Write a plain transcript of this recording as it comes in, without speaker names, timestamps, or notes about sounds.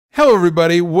Hello,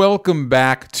 everybody. Welcome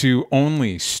back to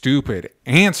Only Stupid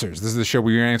Answers. This is the show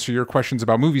where you answer your questions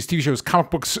about movies, TV shows, comic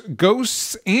books,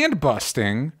 ghosts, and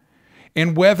busting,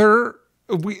 and whether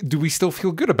we still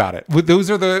feel good about it. These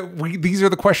are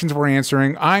the questions we're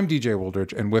answering. I'm DJ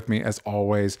Wooldridge, and with me, as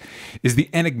always, is the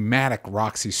enigmatic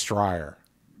Roxy Stryer.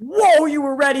 Whoa, you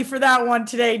were ready for that one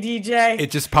today, DJ. It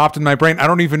just popped in my brain. I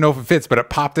don't even know if it fits, but it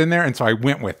popped in there, and so I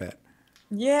went with it.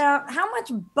 Yeah, how much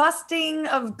busting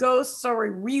of ghosts are we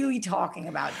really talking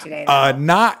about today?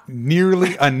 Not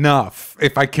nearly enough,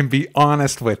 if I can be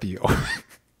honest with you.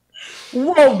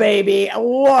 Whoa, baby.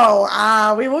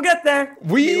 Whoa. We will get there.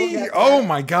 Oh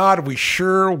my God, we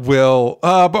sure will.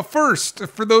 But first,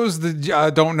 for those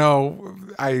that don't know,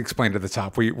 I explained at the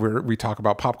top, we talk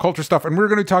about pop culture stuff, and we're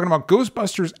going to be talking about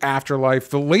Ghostbusters Afterlife,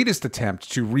 the latest attempt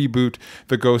to reboot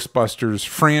the Ghostbusters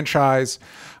franchise.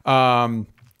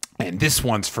 And this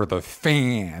one's for the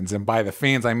fans, and by the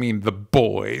fans, I mean the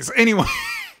boys.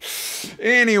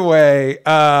 Anyway,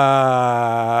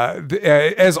 as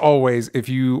always, if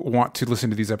you want to listen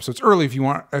to these episodes early, if you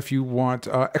want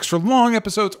extra long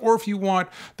episodes, or if you want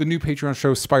the new Patreon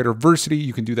show Spider-Versity,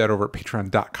 you can do that over at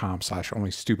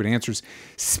patreon.com/onlystupidanswers.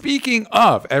 Speaking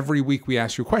of, every week we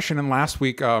ask you a question, and last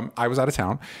week I was out of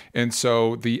town, and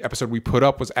so the episode we put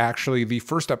up was actually the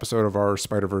first episode of our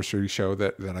Spider-Versity show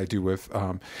that I do with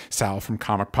Sal from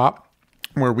Comic Pop,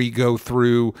 where we go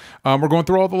through, we're going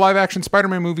through all the live action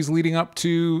Spider-Man movies leading up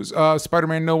to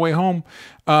Spider-Man No Way Home.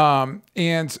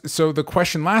 And so the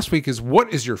question last week is,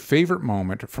 what is your favorite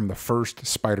moment from the first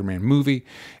Spider-Man movie?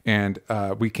 And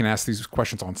we can ask these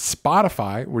questions on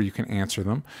Spotify, where you can answer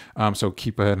them. So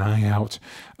keep an eye out.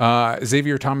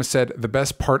 Xavier Thomas said, the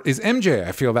best part is MJ.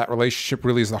 I feel that relationship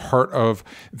really is the heart of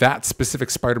that specific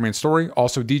Spider-Man story.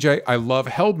 Also, DJ, I love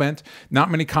Hellbent. Not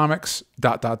many comics ...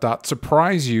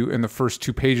 surprise you in the first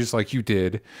 2 pages like you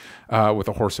did with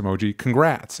a horse emoji.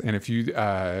 Congrats. And if you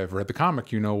have read the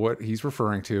comic, you know what he's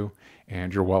referring to,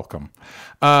 and you're welcome.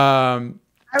 I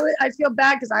feel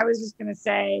bad because I was just going to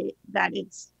say that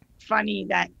it's funny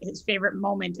that his favorite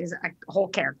moment is a whole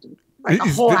character. Like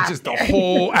the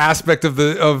whole aspect of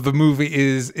the movie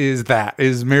is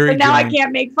Mary. But now Jane. I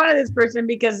can't make fun of this person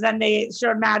because then they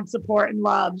showed mad support and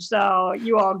love. So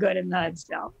you all good in the head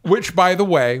still. Which by the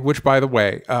way,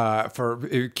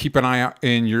 keep an eye out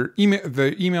in your email.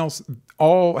 The emails,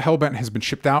 all Hellbent has been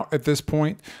shipped out at this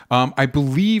point. I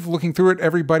believe, looking through it,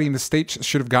 everybody in the States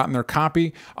should have gotten their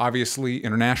copy. Obviously,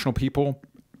 international people,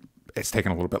 it's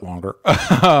taken a little bit longer,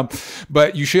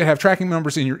 but you should have tracking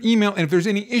numbers in your email. And if there's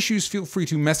any issues, feel free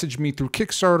to message me through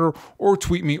Kickstarter or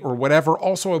tweet me or whatever.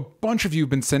 Also, a bunch of you have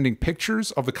been sending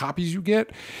pictures of the copies you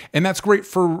get, and that's great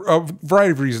for a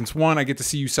variety of reasons. One, I get to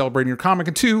see you celebrating your comic,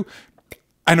 and two,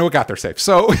 I know it got there safe.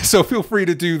 So feel free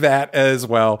to do that as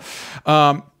well.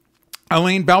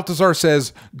 Elaine Baltazar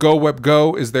says, Go Web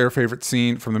Go is their favorite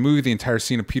scene from the movie. The entire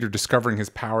scene of Peter discovering his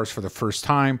powers for the first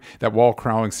time. That wall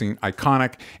crawling scene,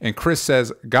 iconic. And Chris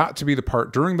says, got to be the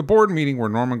part during the board meeting where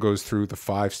Norman goes through the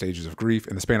 5 stages of grief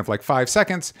in the span of like 5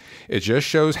 seconds. It just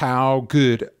shows how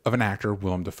good of an actor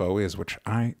Willem Dafoe is, which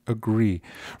I agree.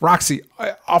 Roxy,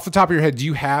 off the top of your head, do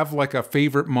you have like a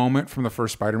favorite moment from the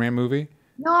first Spider-Man movie?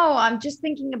 No, I'm just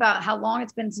thinking about how long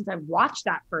it's been since I've watched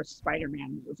that first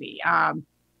Spider-Man movie.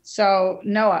 So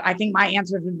no, I think my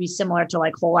answers would be similar to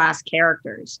like whole ass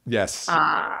characters. Yes.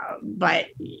 But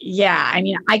yeah, I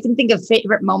mean, I can think of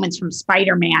favorite moments from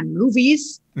Spider-Man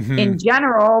movies in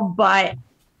general, but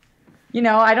you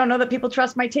know, I don't know that people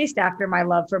trust my taste after my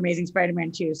love for Amazing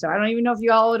Spider-Man 2. So I don't even know if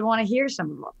you all would want to hear some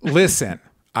of them. Listen,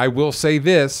 I will say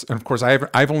this, and of course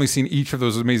I've only seen each of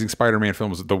those Amazing Spider-Man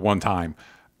films the one time.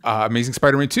 Amazing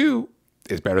Spider-Man 2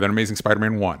 is better than Amazing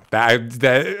Spider-Man 1.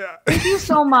 Thank you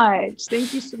so much.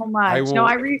 Thank you so much. I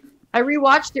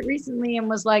rewatched it recently and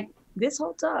was like, this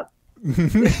holds up.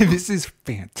 This is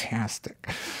fantastic.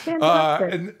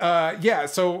 Fantastic.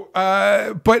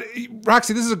 But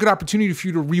Roxy, this is a good opportunity for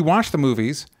you to rewatch the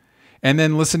movies and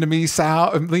then listen to me and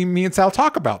Sal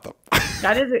talk about them.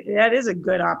 That is a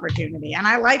good opportunity. And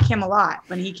I like him a lot.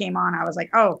 When he came on, I was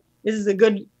like, oh, this is a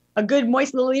good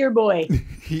moist little ear boy.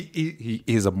 He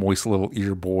is a moist little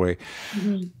ear boy.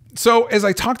 So as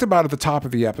I talked about at the top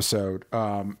of the episode,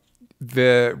 we're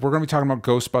going to be talking about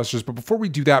Ghostbusters. But before we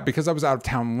do that, because I was out of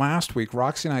town last week,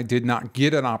 Roxy and I did not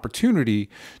get an opportunity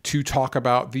to talk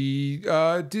about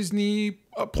the Disney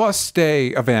Plus Day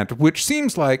event, which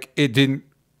seems like it didn't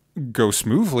go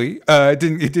smoothly. It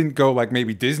didn't go like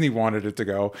maybe Disney wanted it to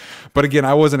go. But again,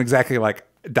 I wasn't exactly like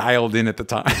dialed in at the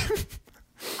time.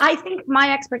 I think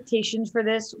my expectations for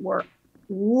this were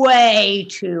way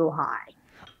too high.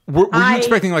 Were you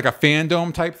expecting like a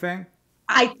fandom type thing?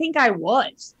 I think I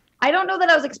was. I don't know that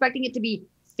I was expecting it to be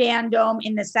fandom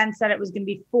in the sense that it was going to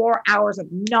be 4 hours of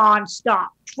nonstop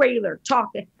trailer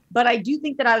talking. But I do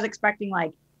think that I was expecting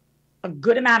like a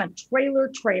good amount of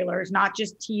trailers, not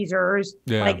just teasers,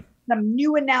 like some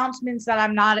new announcements that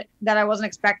I wasn't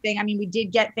expecting. I mean, we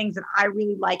did get things that I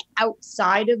really like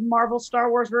outside of Marvel Star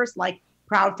Wars verse, like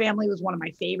Proud Family was one of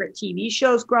my favorite TV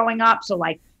shows growing up. So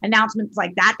like announcements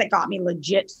like that got me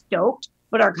legit stoked,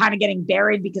 but are kind of getting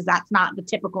buried because that's not the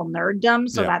typical nerddom.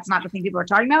 So that's not the thing people are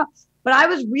talking about. But I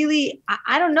was really,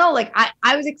 I don't know, like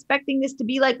I was expecting this to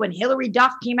be like when Hilary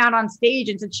Duff came out on stage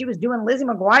and said she was doing Lizzie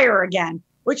McGuire again,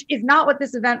 which is not what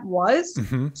this event was.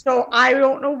 So I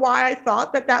don't know why I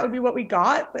thought that would be what we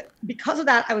got. But because of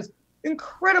that, I was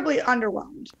incredibly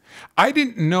underwhelmed. I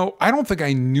didn't know. I don't think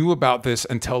I knew about this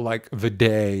until like the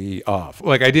day of.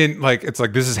 Like I didn't like. It's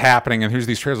like this is happening, and here's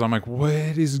these trailers. I'm like, what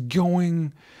is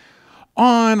going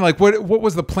on? Like what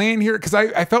was the plan here? Because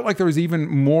I felt like there was even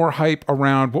more hype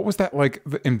around what was that, like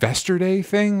the Investor Day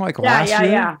thing like last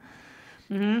year.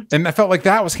 And I felt like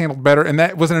that was handled better, and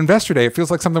that was an Investor Day. It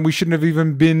feels like something we shouldn't have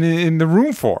even been in the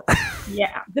room for.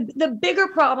 The bigger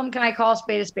problem, can I call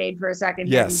a spade for a second?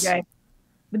 Yes. DJ?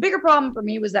 The bigger problem for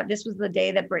me was that this was the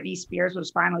day that Britney Spears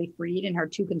was finally freed and her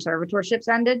 2 conservatorships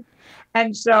ended.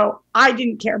 And so I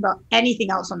didn't care about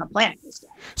anything else on the planet this day.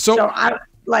 So I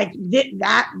like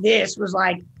this was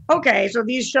like, okay, so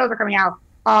these shows are coming out.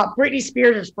 Britney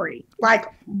Spears is free. Like,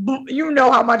 you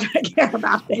know how much I care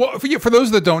about this. Well, for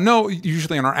those that don't know,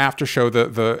 usually in our after show,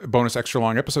 the bonus extra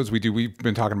long episodes we've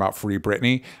been talking about Free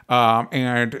Britney.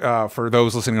 And for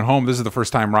those listening at home, this is the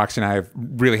first time Roxy and I have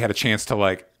really had a chance to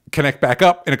like connect back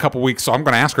up in a couple weeks. So I'm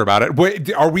going to ask her about it.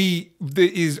 Are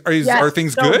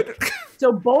things good?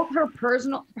 So both her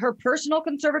personal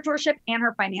conservatorship and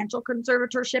her financial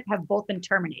conservatorship have both been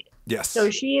terminated. Yes. So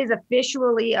she is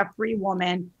officially a free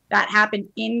woman. That happened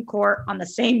in court on the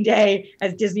same day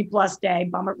as Disney Plus Day.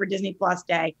 Bummer for Disney Plus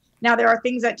Day. Now there are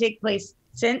things that take place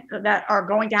that are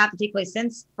going to have to take place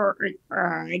since. For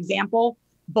example,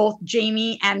 both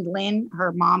Jamie and Lynn,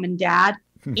 her mom and dad,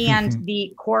 and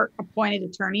the court-appointed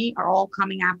attorney are all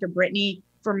coming after Britney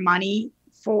for money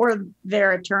for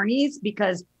their attorneys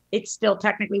because it still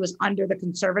technically was under the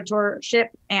conservatorship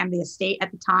and the estate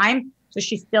at the time. So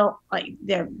she's still like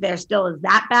there still is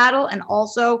that battle. And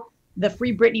also the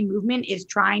Free Britney movement is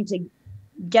trying to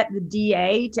get the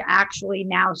DA to actually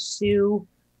now sue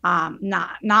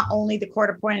not only the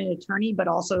court-appointed attorney, but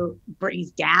also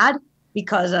Britney's dad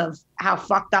because of how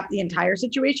fucked up the entire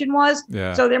situation was.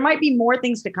 Yeah. So there might be more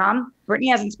things to come.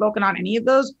 Britney hasn't spoken on any of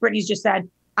those. Britney's just said,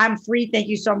 I'm free. Thank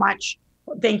you so much.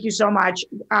 Thank you so much.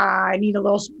 I need a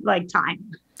little like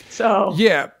time. So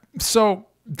yeah. So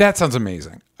that sounds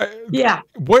amazing. Yeah.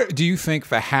 What do you think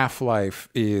the half-life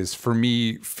is for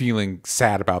me feeling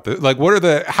sad about this? Like,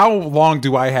 how long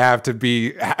do I have to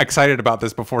be excited about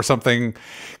this before something,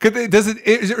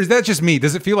 is that just me?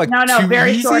 Does it feel like too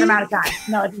very easy? Short amount of time.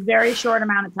 No, it's a very short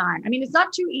amount of time. I mean, it's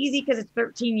not too easy because it's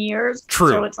 13 years. True.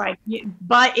 So it's like,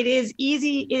 but it is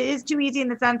easy. It is too easy in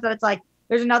the sense that it's like,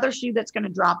 there's another shoe that's going to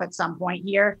drop at some point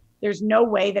here. There's no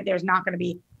way that there's not going to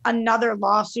be another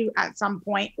lawsuit at some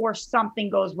point or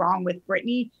something goes wrong with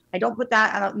Britney. I don't put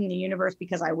that out in the universe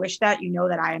because I wish that. You know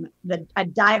that I am a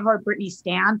diehard Britney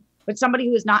stan, but somebody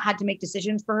who has not had to make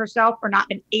decisions for herself or not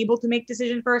been able to make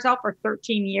decisions for herself for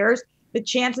 13 years, the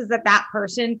chances that that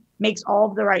person makes all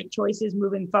of the right choices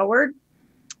moving forward,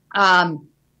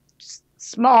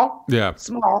 small.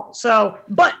 So,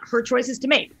 but her choices to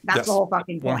make. That's the whole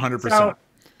fucking point. 100%. So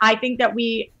I think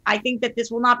that this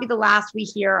will not be the last we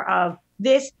hear of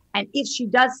this. And if she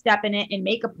does step in it and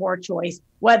make a poor choice,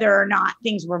 whether or not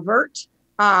things revert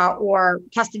or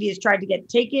custody is tried to get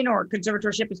taken or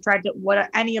conservatorship is tried to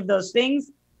any of those things,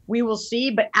 we will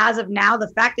see. But as of now, the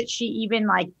fact that she even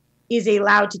is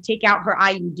allowed to take out her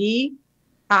IUD,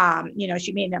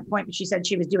 she made that point, but she said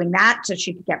she was doing that so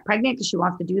she could get pregnant because she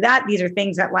wants to do that. These are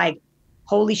things that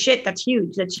holy shit, that's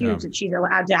huge. That's huge that she's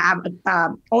allowed to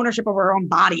have ownership over her own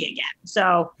body again.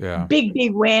 So big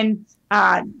win.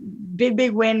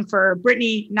 Big win for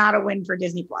Britney, not a win for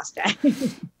Disney Plus Day.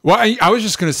 Well, I was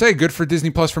just going to say, good for Disney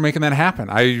Plus for making that happen.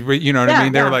 You know what I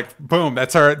mean? They were like, boom,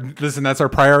 that's our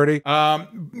priority.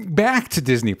 Back to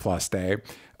Disney Plus Day.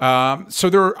 So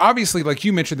there are obviously, like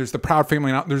you mentioned, there's the Proud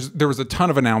Family. There was a ton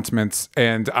of announcements,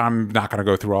 and I'm not going to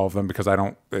go through all of them because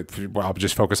I'll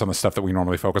just focus on the stuff that we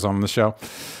normally focus on the show.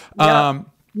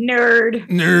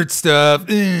 Nerd stuff.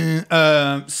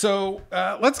 So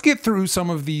let's get through some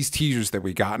of these teasers that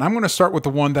we got. And I'm going to start with the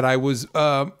one that I was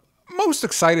most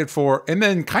excited for and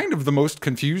then kind of the most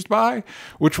confused by,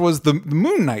 which was the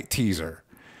Moon Knight teaser.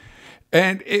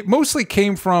 And it mostly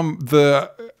came from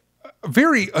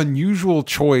very unusual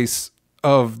choice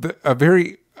of a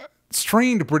very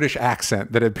strained British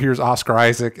accent that it appears Oscar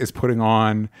Isaac is putting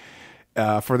on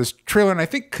for this trailer. And I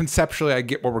think conceptually I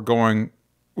get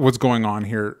what's going on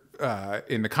here.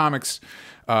 In the comics,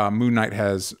 Moon Knight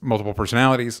has multiple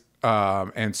personalities.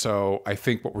 And so I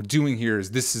think what we're doing here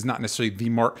is this is not necessarily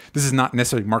Mark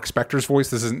Spector's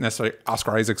voice. This isn't necessarily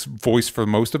Oscar Isaac's voice for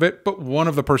most of it, but one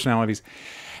of the personalities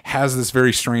has this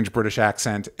very strange British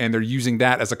accent, and they're using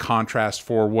that as a contrast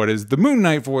for what is the Moon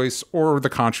Knight voice or the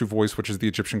Khonshu voice, which is the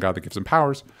Egyptian god that gives him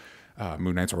powers.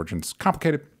 Moon Knight's origins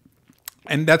complicated,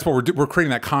 and that's what we're creating,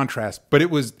 that contrast. But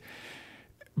it was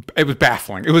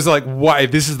baffling. It was like, why?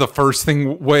 This is the first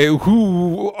thing.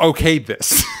 Who okayed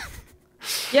this?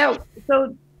 Yeah.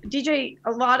 So DJ,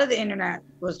 a lot of the internet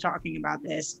was talking about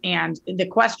this, and the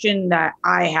question that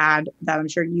I had, that I'm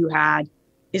sure you had,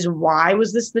 is why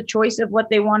was this the choice of what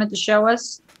they wanted to show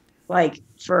us? Like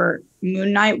for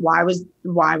Moon Knight, why was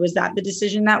that the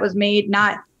decision that was made?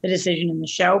 Not the decision in the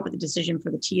show, but the decision for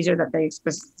the teaser that they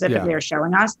specifically are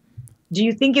showing us. Do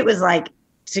you think it was like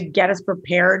to get us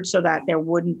prepared so that there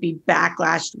wouldn't be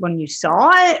backlash when you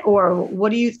saw it? Or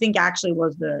what do you think actually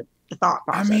was the thought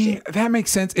process? I mean, that makes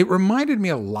sense. It reminded me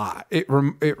a lot. It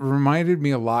reminded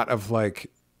me a lot of like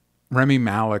Rami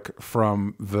Malek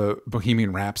from the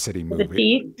Bohemian Rhapsody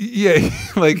movie. Yeah.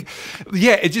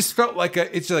 It just felt like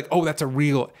it's like, oh, that's a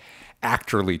real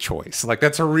actorly choice. Like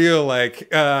that's a real, like,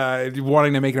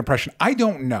 wanting to make an impression. I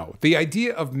don't know. The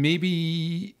idea of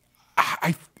maybe,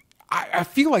 I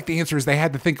feel like the answer is they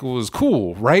had to think it was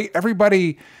cool, right?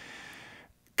 Everybody,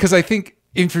 because I think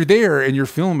if you're there and you're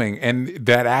filming and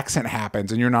that accent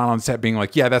happens and you're not on set being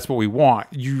like, yeah, that's what we want.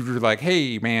 You're like,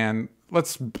 hey man,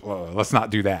 let's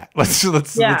not do that. Let's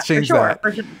change that.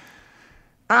 Sure.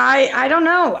 I don't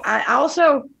know. I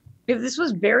also, if this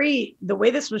was the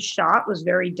way this was shot was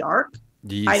very dark.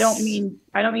 Yes. I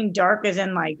don't mean dark as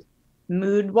in like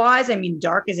mood wise. I mean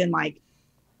dark as in like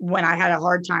when I had a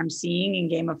hard time seeing in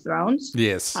Game of Thrones.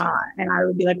 Yes. And I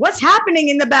would be like, what's happening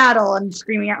in the battle? And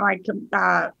screaming at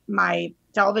my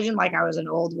television like I was an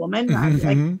old woman. I'd be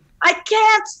like, I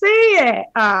can't see it.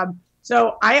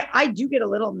 So I do get a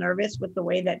little nervous with the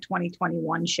way that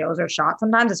 2021 shows are shot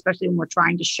sometimes, especially when we're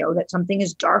trying to show that something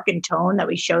is dark in tone, that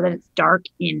we show that it's dark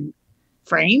in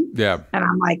frame. Yeah. And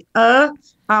I'm like,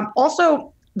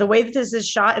 also, the way that this is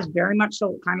shot is very much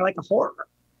so kind of like a horror.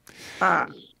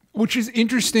 Which is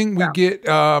interesting. We get,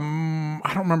 I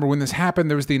don't remember when this happened.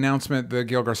 There was the announcement that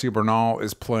Gael Garcia Bernal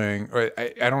is playing.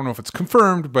 I don't know if it's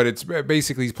confirmed, but it's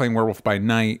basically he's playing Werewolf by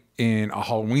Night in a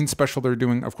Halloween special they're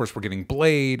doing. Of course, we're getting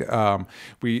Blade.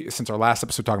 Since our last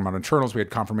episode talking about Eternals, we had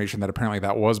confirmation that apparently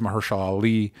that was Mahershala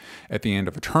Ali at the end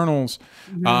of Eternals.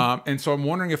 And so I'm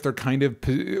wondering if they're kind of,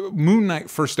 Moon Knight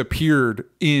first appeared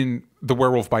in the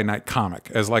Werewolf by Night comic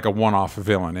as like a one-off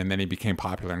villain, and then he became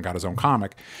popular and got his own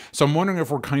comic. So I'm wondering if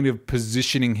we're kind of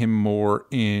positioning him more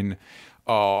in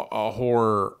a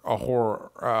horror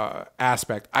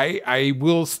aspect. I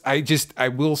will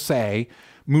say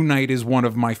Moon Knight is one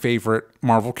of my favorite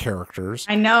Marvel characters.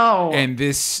 I know.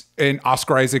 And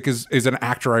Oscar Isaac is an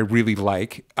actor I really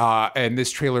like. And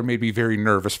this trailer made me very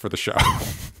nervous for the show.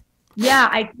 Yeah,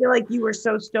 I feel like you were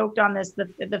so stoked on this.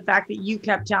 The fact that you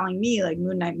kept telling me like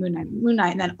Moon Knight, Moon Knight, Moon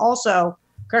Knight. And then also,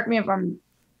 correct me if I'm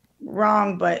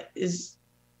wrong, but is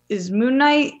Moon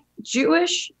Knight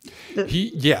Jewish?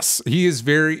 He is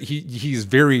very he's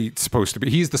very supposed to be.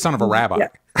 He's the son of a rabbi. Yeah,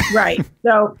 right.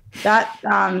 So that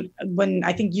when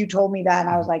I think you told me that, and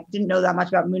I was like, didn't know that much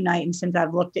about Moon Knight, and since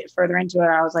I've looked it further into it,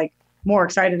 I was like more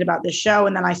excited about this show.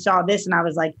 And then I saw this and I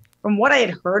was like, from what I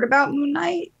had heard about Moon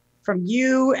Knight from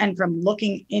you and from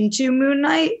looking into Moon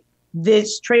Knight,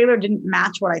 this trailer didn't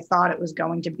match what I thought it was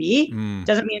going to be.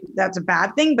 Doesn't mean that's a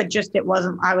bad thing, but just I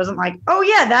wasn't like, oh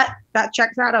yeah, that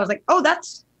checks out. I was like, oh,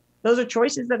 those are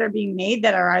choices that are being made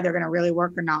that are either going to really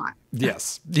work or not.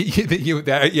 Yes.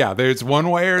 There's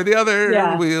one way or the other.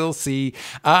 Yeah. We'll see.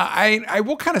 I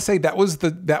will kind of say that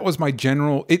was my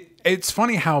general. It's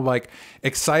funny how like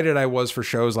excited I was for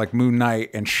shows like Moon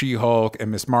Knight and She-Hulk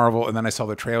and Miss Marvel, and then I saw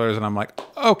the trailers and I'm like,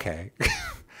 okay.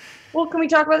 Well, can we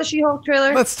talk about the She-Hulk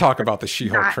trailer? Let's talk about the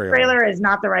She-Hulk trailer. Trailer is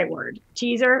not the right word.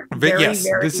 Teaser. This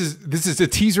is a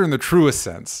teaser in the truest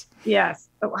sense. Yes.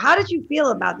 How did you feel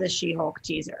about this She-Hulk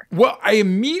teaser? Well, I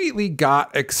immediately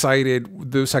got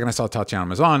excited the second I saw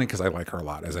Tatiana Maslany because I like her a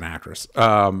lot as an actress.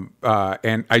 And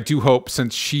I do hope,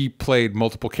 since she played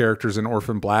multiple characters in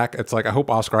Orphan Black, it's like I hope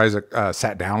Oscar Isaac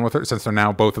sat down with her, since they're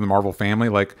now both in the Marvel family.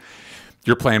 Like,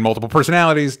 you're playing multiple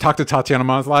personalities. Talk to Tatiana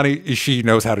Maslany. She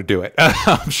knows how to do it.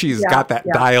 She's got that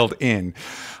dialed in.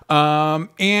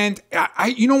 And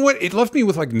I, you know what? It left me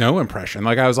with like no impression.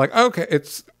 Like I was like, okay,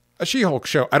 a She-Hulk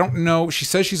show. I don't know. She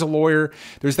says she's a lawyer.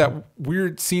 There's that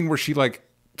weird scene where she like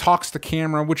talks to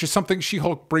camera, which is something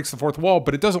She-Hulk breaks the fourth wall,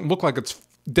 but it doesn't look like it's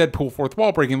Deadpool fourth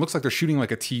wall breaking. It looks like they're shooting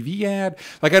like a TV ad.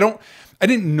 Like I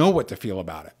didn't know what to feel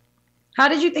about it. How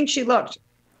did you think she looked?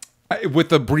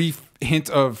 With a brief hint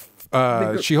of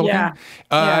She-Hulk.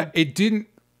 Yeah.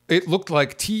 It looked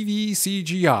like TV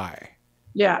CGI.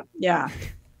 Yeah.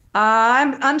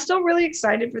 I'm still really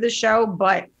excited for the show,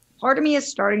 but part of me is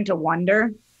starting to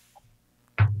wonder,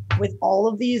 with all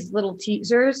of these little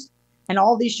teasers and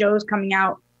all these shows coming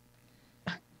out,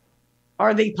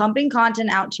 are they pumping content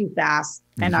out too fast?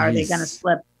 And are they going to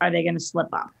slip? Are they going to slip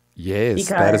up? Yes,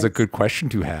 that is a good question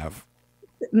to have.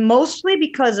 Mostly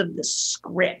because of the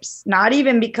scripts, not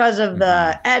even because of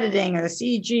the editing or the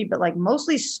CG, but like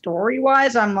mostly story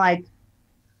wise, I'm like,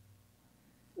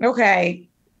 okay,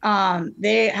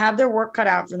 they have their work cut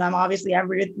out for them. Obviously,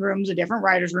 every room's a different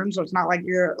writer's room, so it's not like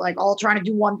you're like all trying to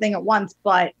do one thing at once.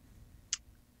 But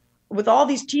with all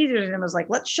these teasers, and it was like,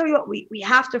 let's show you what we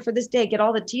have to for this day, get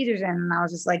all the teasers in. And I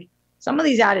was just like, some of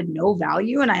these added no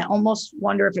value, and I almost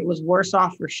wonder if it was worse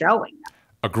off for showing them.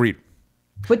 Agreed.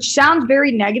 Which sounds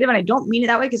very negative, and I don't mean it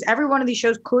that way, because every one of these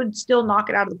shows could still knock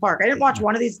it out of the park. I didn't watch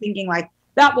one of these thinking like,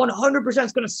 that 100%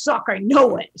 is going to suck. I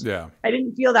know it. Yeah. I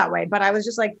didn't feel that way, but I was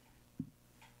just like,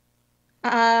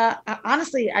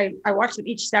 honestly, I watched them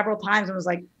each several times and was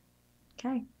like,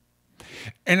 okay.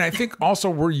 And I think also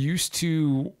we're used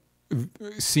to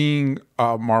seeing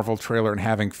a Marvel trailer and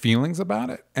having feelings about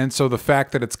it. And so the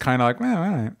fact that it's kind of like, well, all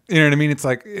right. You know what I mean? It's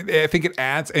like, I think it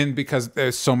adds, and because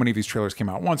there's so many of these trailers came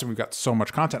out at once and we've got so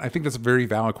much content, I think that's a very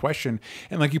valid question.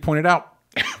 And like you pointed out,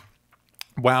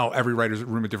 wow, every writer's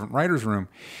room, a different writer's room.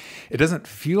 It doesn't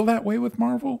feel that way with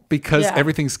Marvel because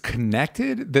everything's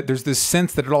connected, that there's this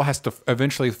sense that it all has to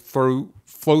eventually flow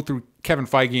through Kevin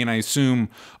Feige and I assume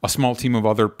a small team of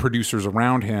other producers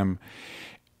around him.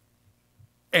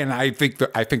 And I think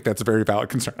that's a very valid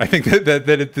concern. I think that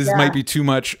this might be too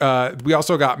much. We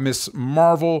also got Miss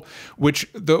Marvel, which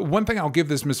the one thing I'll give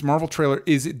this Miss Marvel trailer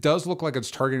is it does look like it's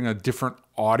targeting a different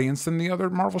audience than the other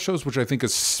Marvel shows, which I think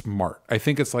is smart. I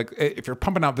think it's like, if you're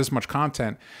pumping out this much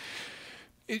content,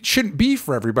 it shouldn't be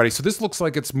for everybody. So this looks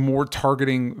like it's more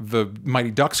targeting the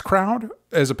Mighty Ducks crowd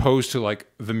as opposed to like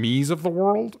the me's of the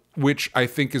world, which I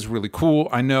think is really cool.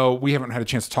 I know we haven't had a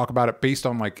chance to talk about it based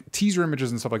on like teaser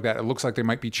images and stuff like that. It looks like they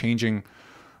might be changing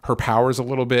her powers a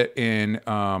little bit in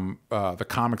the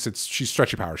comics. She's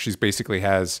stretchy powers. She's basically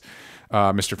has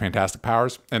Mr. Fantastic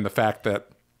powers, and the fact that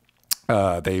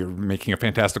they're making a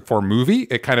Fantastic Four movie,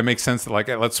 it kind of makes sense that like,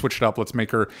 hey, let's switch it up. Let's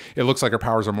make her, it looks like her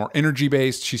powers are more energy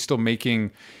based. She's still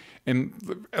making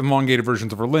elongated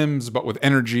versions of her limbs, but with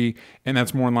energy. And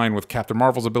that's more in line with Captain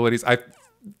Marvel's abilities.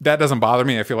 That doesn't bother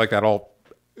me. I feel like that all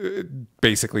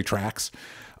basically tracks.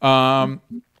 And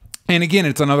again,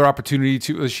 it's another opportunity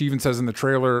to, as she even says in the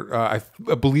trailer, I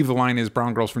believe the line is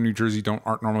brown girls from New Jersey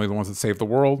aren't normally the ones that save the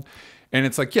world. And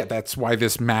it's like, yeah, that's why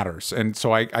this matters. And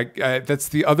so I that's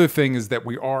the other thing is that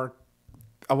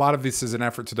a lot of this is an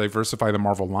effort to diversify the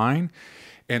Marvel line.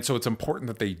 And so it's important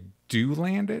that they do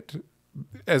land it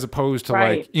as opposed to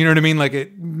like, you know what I mean? Like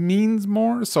it means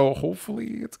more. So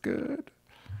hopefully it's good.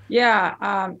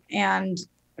 Yeah. And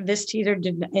this teaser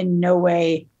did in no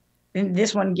way, and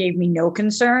this one gave me no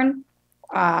concern.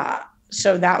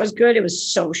 So that was good. It was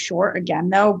so short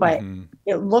again though, but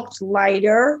it looked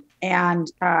lighter.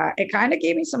 And it kind of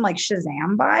gave me some like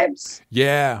Shazam vibes.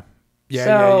 Yeah.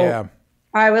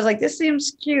 I was like, this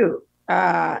seems cute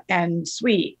and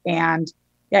sweet. And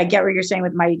yeah, I get what you're saying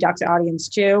with Mighty Ducks audience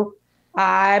too.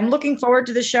 I'm looking forward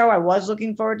to the show. I was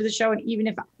looking forward to the show. And even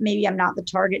if maybe I'm not the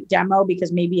target demo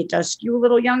because maybe it does skew a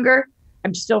little younger,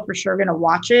 I'm still for sure going to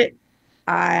watch it.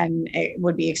 And I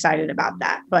would be excited about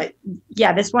that. But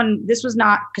yeah, this was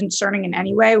not concerning in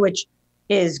any way, which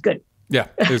is good. Yeah,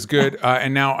 it's good.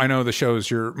 And now I know the shows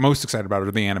you're most excited about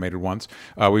are the animated ones.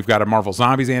 We've got a Marvel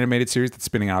Zombies animated series that's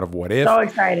spinning out of What If. So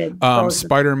excited.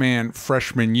 Spider-Man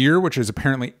Freshman Year, which is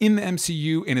apparently in the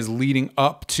MCU and is leading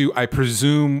up to, I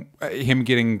presume, him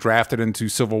getting drafted into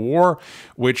Civil War,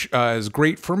 which is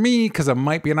great for me because it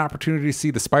might be an opportunity to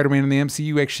see the Spider-Man in the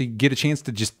MCU actually get a chance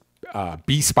to just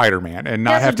be Spider-Man and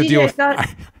not have to deal with...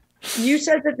 You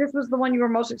said that this was the one you were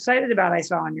most excited about. I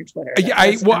saw on your Twitter. Yeah,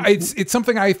 it's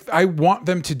something I want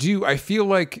them to do. I feel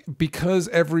like because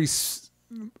every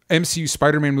MCU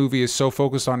Spider-Man movie is so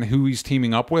focused on who he's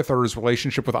teaming up with or his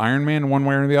relationship with Iron Man one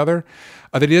way or the other,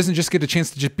 that he doesn't just get a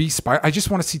chance to just be I just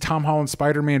want to see Tom Holland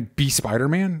Spider-Man be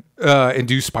Spider-Man and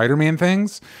do Spider-Man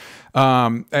things.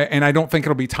 And I don't think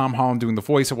it'll be Tom Holland doing the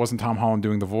voice. It wasn't Tom Holland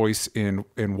doing the voice in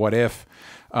What If.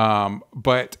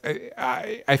 But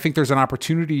I think there's an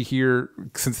opportunity here,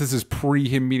 since this is pre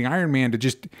him meeting Iron Man, to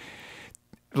just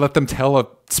let them tell a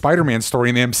Spider-Man story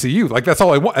in the MCU. Like, that's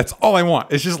all I want. That's all I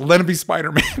want. It's just let him be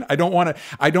Spider-Man. I don't want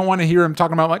to hear him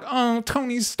talking about like, oh,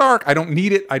 Tony Stark. I don't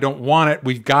need it. I don't want it.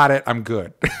 We've got it. I'm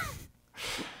good.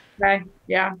 Okay.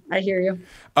 Yeah, I hear you.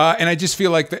 And I just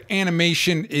feel like the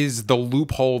animation is the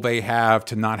loophole they have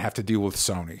to not have to deal with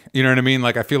Sony. You know what I mean?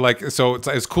 Like, I feel like, so it's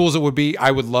as cool as it would be,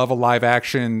 I would love a live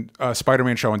action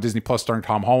Spider-Man show on Disney Plus starring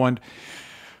Tom Holland.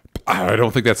 I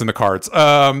don't think that's in the cards.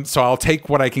 So I'll take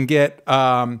what I can get.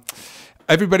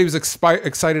 Everybody was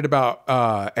excited about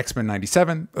X-Men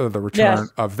 97, the return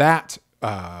of that.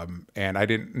 And I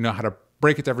didn't know how to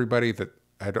break it to everybody that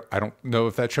I don't know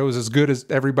if that show is as good as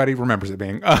everybody remembers it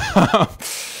being.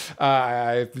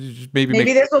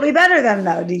 Maybe this will be better than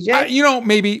though, DJ.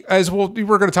 Maybe as well.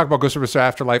 We're going to talk about Ghostbusters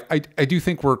Afterlife. I do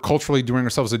think we're culturally doing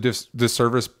ourselves a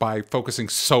disservice by focusing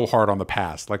so hard on the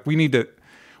past. Like,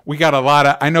 we got a lot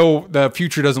of, I know the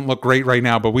future doesn't look great right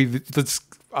now, but let's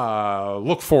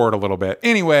look forward a little bit.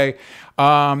 Anyway,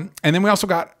 and then we also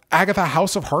got Agatha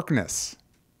House of Harkness.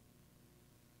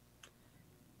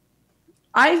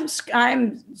 I'm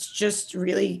just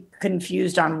really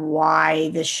confused on why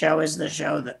this show is the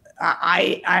show that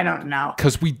I don't know.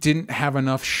 Because we didn't have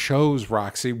enough shows,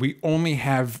 Roxy. We only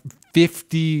have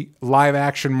 50 live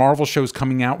action Marvel shows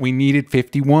coming out. We needed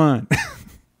 51.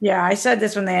 Yeah, I said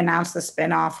this when they announced the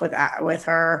spinoff with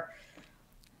her.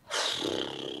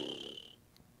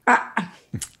 I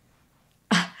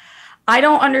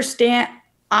don't understand.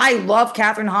 I love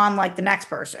Catherine Hahn like the next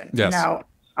person. Yes.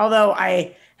 Although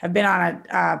I have been on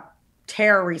a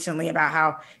tear recently about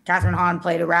how Catherine Hahn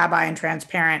played a rabbi in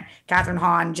Transparent. Catherine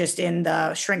Hahn, just in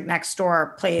The Shrink Next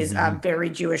Door, plays a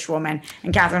very Jewish woman.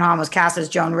 And Catherine Hahn was cast as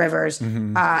Joan Rivers.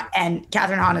 And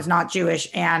Catherine Hahn is not Jewish.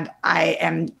 And I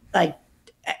am like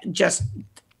just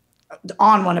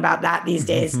on one about that these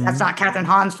days. That's not Catherine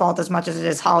Hahn's fault as much as it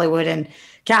is Hollywood and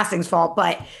casting's fault.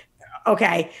 But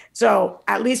okay, so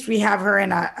at least we have her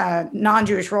in a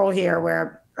non-Jewish role here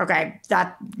where, okay,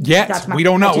 that's we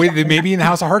don't know. Maybe in the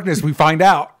House of Harkness we find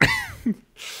out.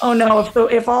 Oh no!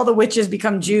 If all the witches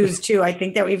become Jews too, I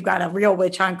think that we've got a real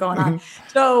witch hunt going on.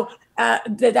 So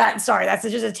that's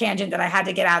just a tangent that I had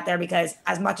to get out there, because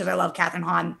as much as I love Catherine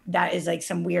Hahn, that is like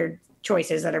some weird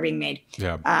choices that are being made.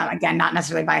 Yeah. Again, not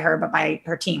necessarily by her, but by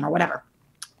her team or whatever.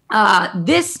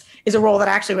 This is a role that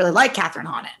I actually really like Catherine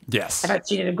Hahn in. Yes. I thought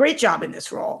she did a great job in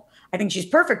this role. I think she's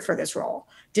perfect for this role.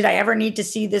 Did I ever need to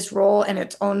see this role in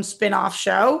its own spin-off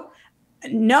show?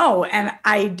 No. And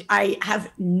I have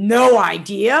no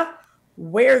idea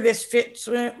where this fits.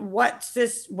 What's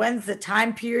this? When's the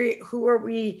time period? Who are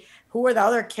we? Who are the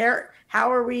other characters?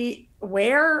 How are we?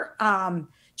 Where?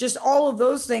 Just all of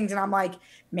those things. And I'm like,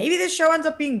 maybe this show ends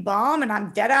up being bomb and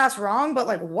I'm dead ass wrong, but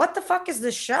like, what the fuck is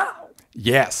this show?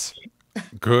 Yes.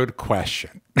 Good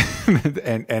question.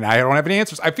 and I don't have any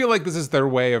answers. I feel like this is their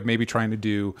way of maybe trying to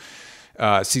do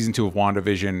season 2 of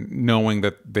WandaVision, knowing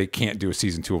that they can't do a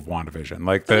season 2 of WandaVision.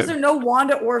 Like, so is there no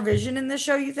Wanda or Vision in this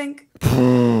show, you think?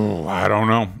 I don't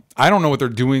know. I don't know what they're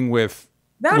doing with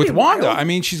Wanda. Wild. I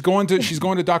mean, she's going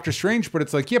to Doctor Strange, but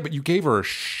it's like, yeah, but you gave her a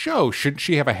show. Shouldn't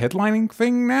she have a headlining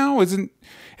thing now? Hasn't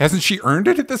she earned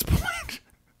it at this point?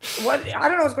 What? I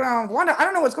don't know what's going on with Wanda. I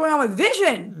don't know what's going on with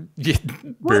Vision. Yeah,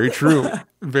 very true.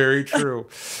 Very true.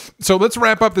 So let's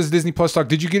wrap up this Disney Plus talk.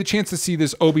 Did you get a chance to see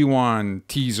this Obi-Wan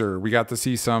teaser? We got to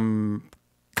see some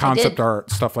concept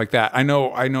art, stuff like that. I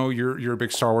know you're a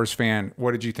big Star Wars fan.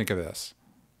 What did you think of this?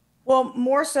 Well,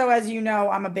 more so, as you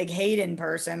know, I'm a big Hayden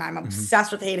person. I'm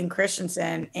obsessed with Hayden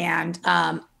Christensen. And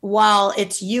while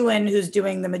it's Ewan who's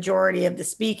doing the majority of the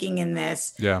speaking in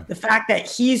this, the fact that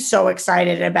he's so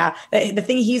excited about the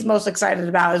thing he's most excited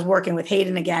about is working with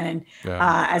Hayden again. And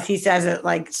as he says it,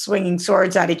 like swinging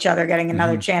swords at each other, getting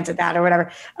another chance at that or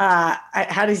whatever.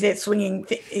 How do you say it? Swinging.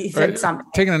 He said something.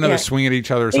 Taking another swing at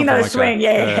each other. Or something another like swing. That.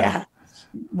 Yeah.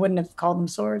 Wouldn't have called them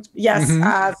swords. Yes.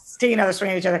 Taking another swing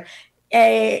at each other.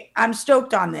 I'm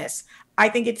stoked on this. I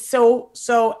think it's so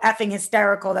effing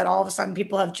hysterical that all of a sudden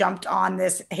people have jumped on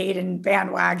this Hayden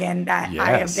bandwagon that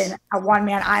I have been a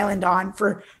one-man island on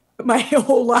for my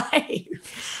whole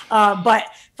life. But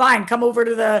fine, come over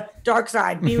to the dark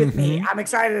side, be with me. I'm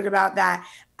excited about that.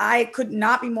 I could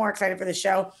not be more excited for the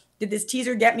show. Did this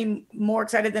teaser get me more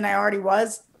excited than I already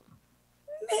was?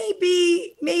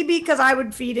 Maybe because I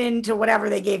would feed into whatever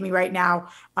they gave me right now.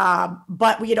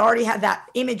 But we had already had that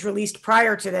image released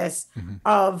prior to this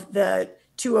of the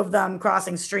two of them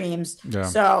crossing streams. Yeah.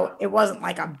 So it wasn't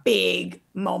like a big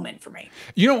moment for me.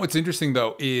 You know what's interesting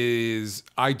though is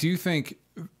I do think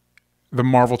the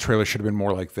Marvel trailer should have been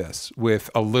more like this, with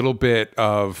a little bit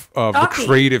of the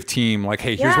creative team. Like,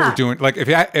 hey, here's what we're doing. Like,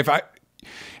 if I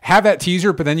have that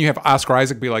teaser, but then you have Oscar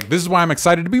Isaac be like, this is why I'm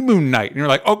excited to be Moon Knight. And you're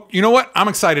like, oh, you know what? I'm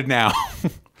excited now.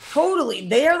 Totally.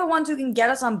 They are the ones who can get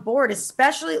us on board,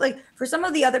 especially like for some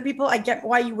of the other people. I get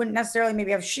why you wouldn't necessarily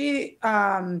maybe have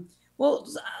well,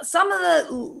 some of the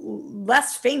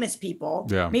less famous people,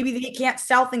 maybe they can't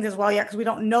sell things as well yet because we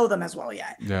don't know them as well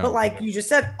yet. Yeah. But like you just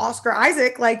said, Oscar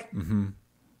Isaac, like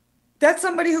that's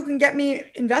somebody who can get me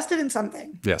invested in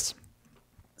something. Yes.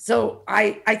 So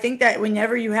I think that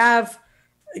whenever you have,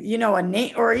 you know, a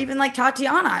Nate or even like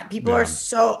Tatiana, people are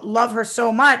love her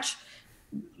so much.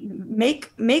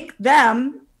 Make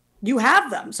them, you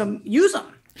have them. So use them.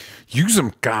 Use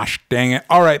them, gosh dang it.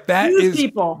 All right, use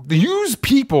people. Use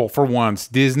people for once,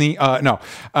 Disney.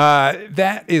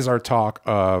 That is our talk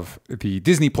of the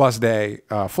Disney Plus Day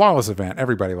Flawless event.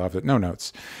 Everybody loved it. No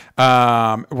notes.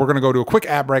 We're going to go to a quick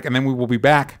ad break, and then we will be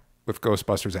back with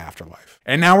Ghostbusters Afterlife.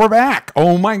 And now we're back.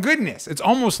 Oh my goodness. It's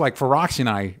almost like for Roxy and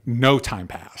I, no time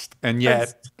passed. And yet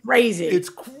it's crazy. It's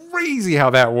crazy how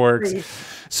that works. Crazy.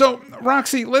 So,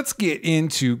 Roxy, let's get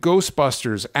into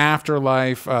Ghostbusters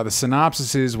Afterlife. The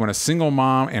synopsis is when a single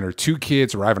mom and her two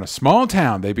kids arrive in a small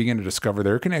town, they begin to discover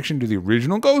their connection to the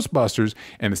original Ghostbusters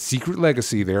and the secret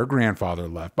legacy their grandfather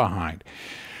left behind.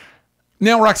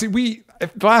 Now, Roxy, the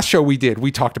last show we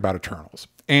talked about Eternals.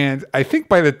 And I think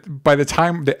by the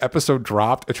time the episode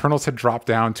dropped, Eternals had dropped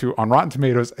down to, on Rotten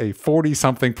Tomatoes, a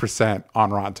 40-something% on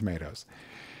Rotten Tomatoes.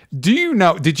 Do you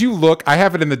know, did you look, I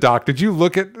have it in the doc, did you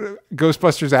look at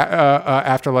Ghostbusters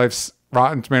Afterlife's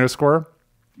Rotten Tomato score?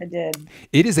 I did.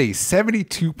 It is a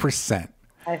 72%.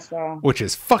 I saw. Which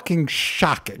is fucking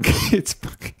shocking. It's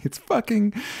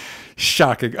fucking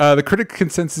shocking. The critic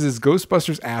consensus is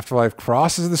Ghostbusters Afterlife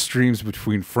crosses the streams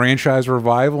between franchise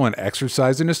revival and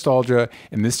exercise in nostalgia.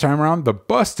 And this time around, the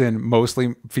Bustin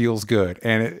mostly feels good.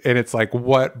 And it's like,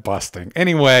 what busting?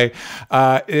 Anyway,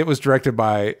 it was directed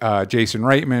by Jason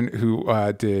Reitman, who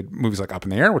did movies like Up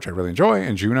in the Air, which I really enjoy,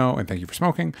 and Juno, and Thank You for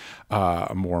Smoking.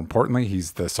 More importantly,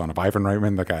 he's the son of Ivan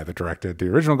Reitman, the guy that directed the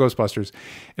original Ghostbusters.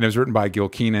 And it was written by Gil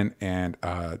Keenan and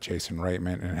Jason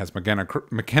Reitman, and it has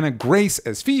McKenna Grace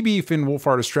as Phoebe, Finn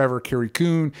Wolfhard as Trevor, Carrie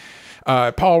Coon,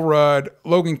 Paul Rudd,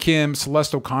 Logan Kim,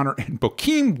 Celeste O'Connor, and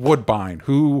Bokeem Woodbine,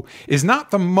 who is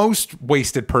not the most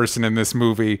wasted person in this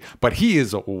movie, but he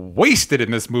is wasted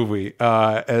in this movie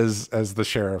as the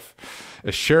sheriff,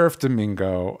 as Sheriff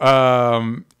Domingo.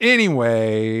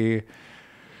 Anyway,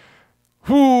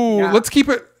 let's keep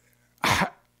it.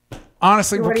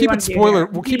 Honestly, we'll keep it spoiler.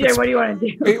 What do you want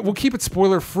to do? We'll keep it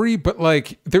spoiler free, but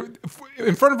like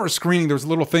in front of our screening, there was a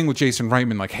little thing with Jason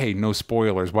Reitman, like, "Hey, no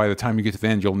spoilers. By the time you get to the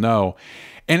end, you'll know."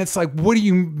 And it's like, what do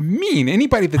you mean?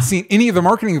 Anybody that's seen any of the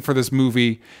marketing for this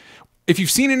movie, if you've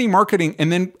seen any marketing,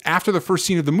 and then after the first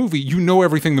scene of the movie, you know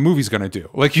everything the movie's going to do.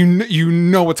 Like you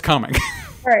know what's coming.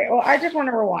 All right. Well, I just want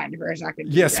to rewind for a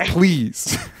second. Yes,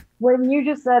 please. When you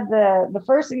just said the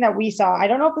first thing that we saw, I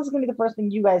don't know if this is going to be the first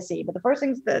thing you guys see, but the first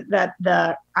things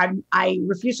that I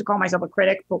refuse to call myself a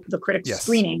critic, but the critic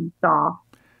screening saw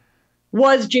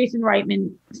was Jason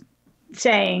Reitman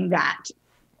saying that.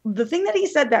 The thing that he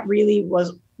said that really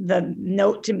was the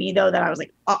note to me, though, that I was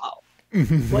like,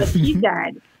 was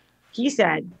he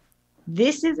said,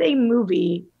 this is a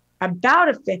movie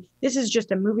this is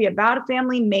just a movie about a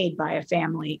family made by a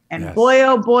family. And boy,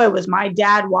 oh boy, was my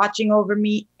dad watching over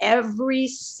me every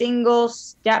single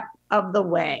step of the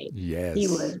way. Yes. He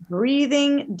was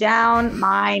breathing down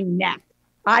my neck.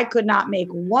 I could not make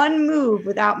one move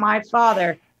without my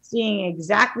father seeing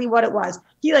exactly what it was.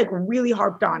 He like really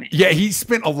harped on it. Yeah, he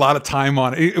spent a lot of time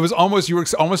on it. It was almost, you were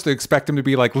almost to expect him to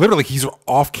be like, literally, he's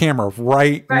off camera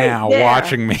right now there,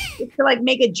 watching me. To like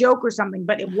make a joke or something,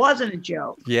 but it wasn't a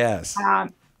joke. Yes.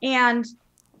 And,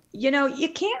 you know, you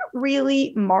can't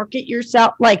really market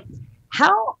yourself. Like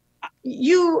how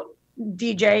you,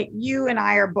 DJ, you and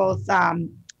I are both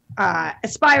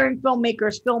aspiring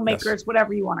filmmakers,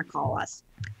 whatever you want to call us.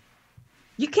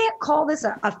 You can't call this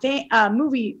a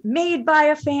movie made by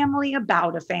a family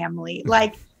about a family.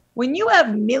 Like when you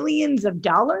have millions of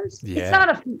dollars, it's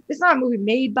not a movie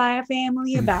made by a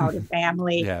family about a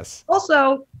family. Yes.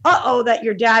 Also, that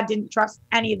your dad didn't trust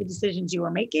any of the decisions you were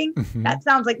making. That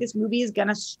sounds like this movie is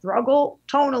gonna struggle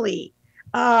tonally,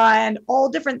 and all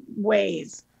different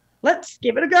ways. Let's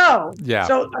give it a go. Yeah.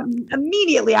 So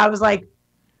immediately I was like,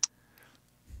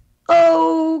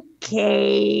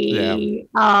 okay. Yeah.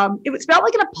 It felt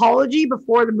like an apology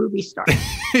before the movie started.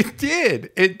 It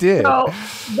did. It did. So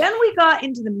then we got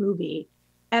into the movie,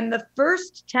 and the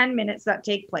first 10 minutes that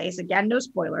take place, again, no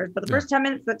spoilers, but the first 10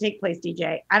 minutes that take place,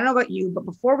 DJ, I don't know about you, but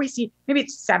before we see, maybe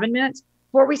it's 7 minutes,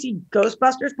 before we see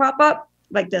Ghostbusters pop up,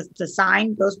 like the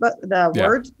sign, the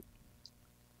words,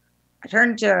 I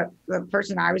turned to the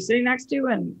person I was sitting next to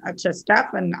and to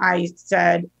Steph, and I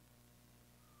said,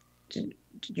 did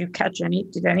you catch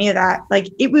did any of that? Like,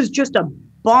 it was just a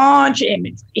bunch of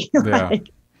images. Like,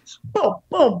 boom,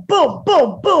 boom, boom,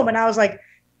 boom, boom. And I was like,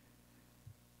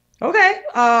 okay,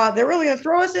 they're really going to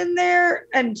throw us in there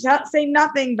and say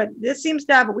nothing, but this seems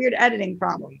to have a weird editing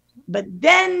problem. But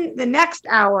then the next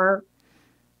hour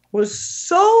was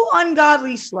so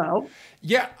ungodly slow.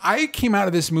 Yeah, I came out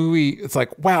of this movie, it's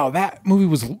like, wow, that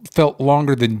movie felt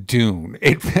longer than Dune.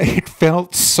 It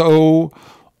felt so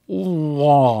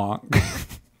long.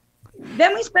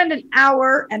 Then we spend an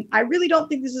hour, and I really don't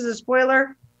think this is a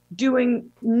spoiler, doing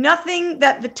nothing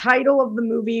that the title of the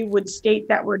movie would state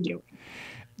that we're doing.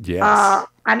 Yes.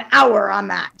 An hour on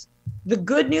that. The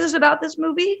good news about this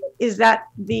movie is that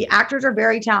the actors are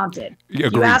very talented.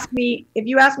 If you ask me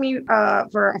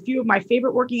for a few of my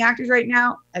favorite working actors right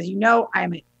now, as you know, I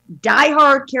am a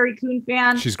diehard Carrie Coon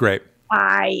fan. She's great.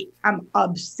 I am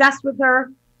obsessed with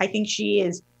her. I think she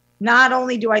is, not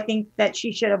only do I think that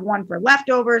she should have won for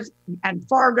Leftovers and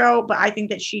Fargo, but I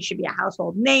think that she should be a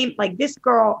household name. Like, this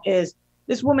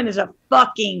woman is a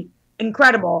fucking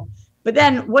incredible. But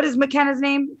then, what is McKenna's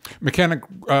name? McKenna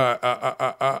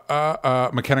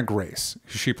Grace.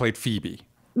 She played Phoebe.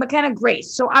 McKenna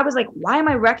Grace. So I was like, why am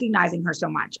I recognizing her so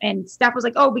much? And Steph was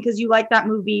like, oh, because you like that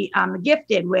movie, The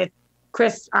Gifted, with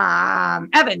Chris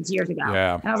Evans years ago.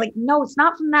 Yeah. And I was like, no, it's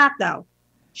not from that, though.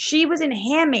 She was in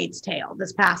Handmaid's Tale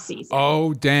this past season.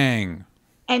 Oh, dang.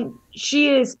 And she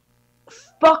is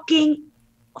fucking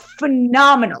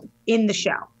phenomenal in the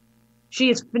show. She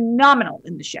is phenomenal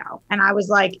in the show. And I was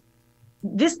like,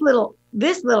 this little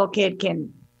kid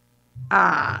can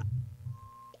act.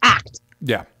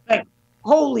 Yeah. Like,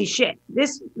 holy shit.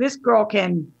 This girl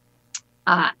can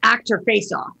act her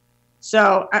face off.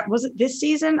 So was it this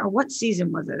season, or what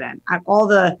season was it in? All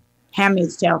the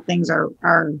Handmaid's Tale things are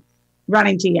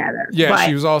running together. Yeah, but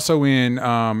she was also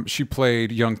in, she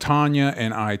played young Tanya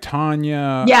and I,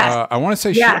 Tanya. Yes. I want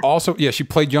to say she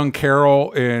played young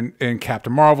Carol in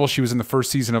Captain Marvel. She was in the first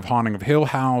season of Haunting of Hill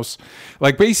House.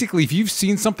 Like, basically, if you've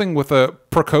seen something with a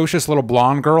precocious little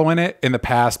blonde girl in it in the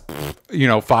past,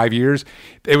 5 years,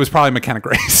 it was probably McKenna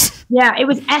Grace. Yeah, it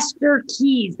was Esther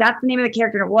Keys. That's the name of the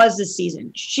character, and it was this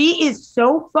season. She is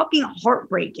so fucking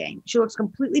heartbreaking. She looks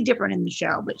completely different in the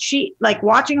show, but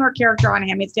watching her character on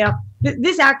Handmaid's Tale,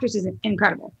 this actress is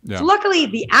incredible. Yeah. So luckily,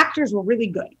 the actors were really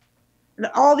good.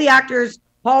 All the actors,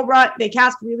 Paul Rudd, they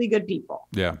cast really good people.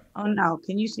 Yeah. Oh, no.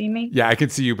 Can you see me? Yeah, I can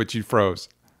see you, but you froze.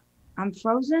 I'm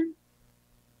frozen?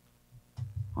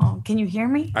 Oh, can you hear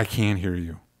me? I can hear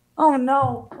you. Oh,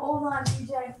 no. Hold on,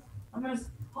 DJ.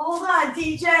 Hold on,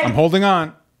 DJ. I'm holding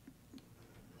on.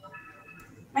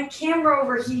 My camera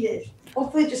overheated.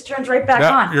 Hopefully it just turns right back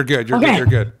on. You're good. You're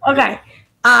good. Okay.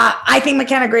 I think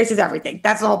McKenna Grace is everything.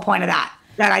 That's the whole point of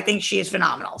that I think she is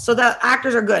phenomenal. So the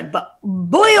actors are good, but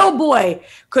boy, oh boy,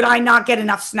 could I not get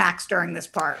enough snacks during this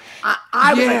part.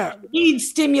 I was like, need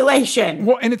stimulation.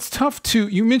 Well, and it's tough to,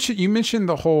 you mentioned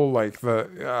the whole,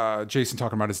 the Jason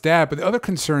talking about his dad, but the other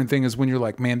concern thing is when you're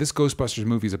like, man, this Ghostbusters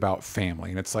movie is about family.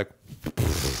 And it's like,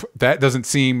 that doesn't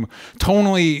seem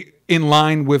tonally in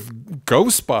line with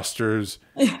Ghostbusters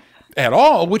at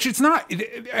all, which it's not.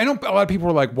 I know a lot of people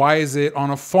are like, why is it on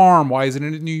a farm? Why is it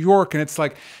in New York? And it's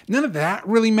like, none of that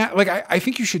really matters. Like, I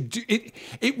think you should do it.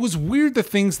 It was weird, the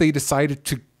things they decided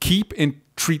to keep and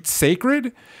treat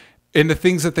sacred and the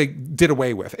things that they did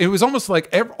away with. It was almost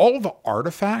like all the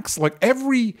artifacts, like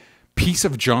every piece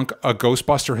of junk a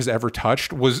Ghostbuster has ever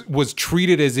touched was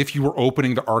treated as if you were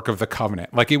opening the Ark of the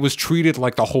Covenant. Like, it was treated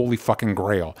like the holy fucking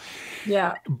grail.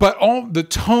 Yeah. But all the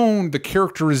tone, the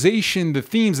characterization, the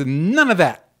themes, and none of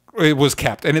that it was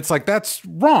kept. And it's like, that's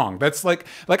wrong. That's like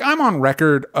I'm on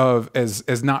record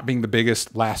as not being the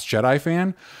biggest Last Jedi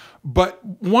fan. But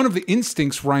one of the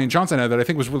instincts Rian Johnson had that I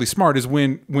think was really smart is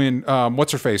when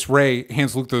what's her face, Rey,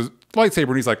 hands Luke the lightsaber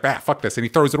and he's like, fuck this, and he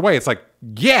throws it away. It's like,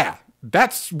 yeah,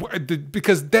 that's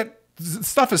because that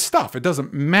stuff is stuff. It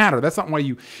doesn't matter. That's not why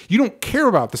you don't care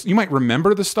about this. You might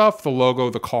remember the stuff, the logo,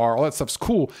 the car, all that stuff's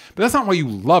cool, but that's not why you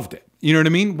loved it. You know what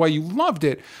I mean? Why you loved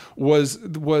it was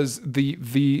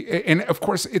the and of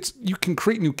course you can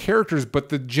create new characters, but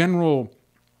the general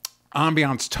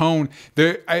ambiance, tone.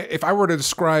 If I were to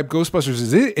describe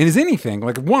Ghostbusters as anything,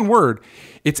 like one word,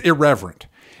 it's irreverent.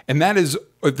 And that is,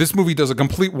 this movie does a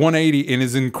complete 180 and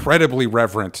is incredibly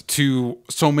reverent to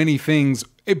so many things.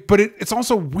 But it's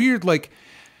also weird. Like,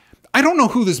 I don't know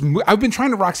who this, I've been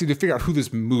trying to Roxy to figure out who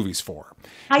this movie's for.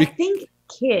 I think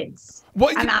kids.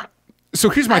 Well, so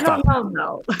here's my thought. I don't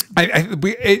know.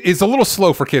 It's a little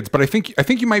slow for kids, but I think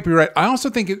you might be right. I also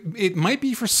think it might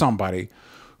be for somebody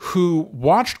who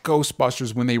watched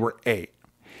Ghostbusters when they were 8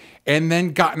 and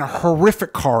then got in a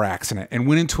horrific car accident and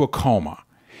went into a coma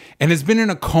and has been in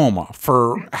a coma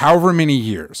for however many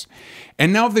years.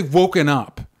 And now they've woken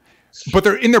up. But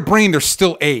they're in their brain, they're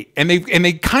still 8, and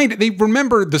they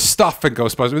remember the stuff in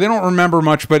Ghostbusters. They don't remember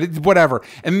much, but whatever.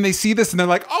 And then they see this, and they're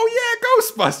like, "Oh yeah,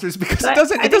 Ghostbusters!" Because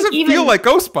it doesn't feel like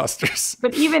Ghostbusters.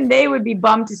 But even they would be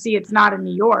bummed to see it's not in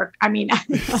New York. I mean,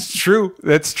 it's true.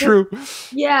 That's true.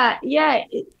 Yeah.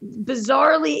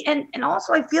 Bizarrely, and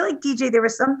also I feel like DJ, there were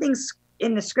some things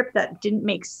in the script that didn't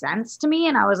make sense to me,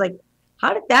 and I was like,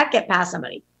 "How did that get past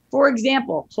somebody?" For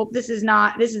example, hope this is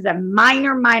a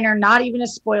minor, not even a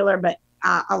spoiler, but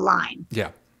a line. Yeah.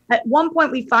 At one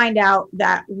point, we find out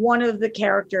that one of the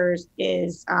characters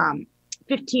is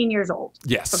 15 years old.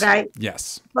 Yes. Okay.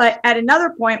 Yes. But at another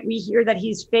point, we hear that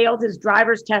he's failed his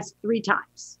driver's test 3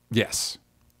 times. Yes.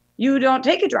 You don't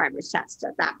take a driver's test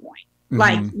at that point. Mm-hmm.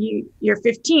 Like you're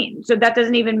 15. So that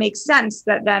doesn't even make sense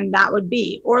that then that would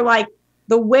be. Or like,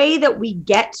 the way that we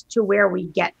get to where we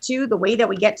get to, the way that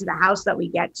we get to the house that we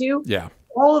get to,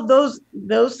 all of those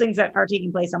things that are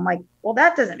taking place, I'm like, well,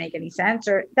 that doesn't make any sense,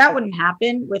 or that wouldn't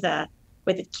happen with a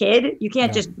kid. You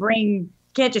can't just put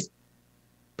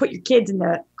your kids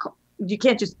you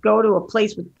can't just go to a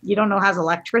place with you don't know has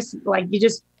electricity. Like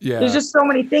there's just so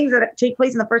many things that take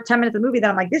place in the first 10 minutes of the movie that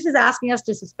I'm like, this is asking us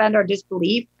to suspend our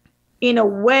disbelief in a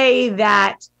way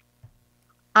that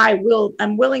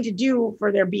I'm willing to do for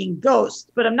there being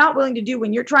ghosts, but I'm not willing to do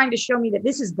when you're trying to show me that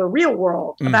this is the real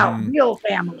world about real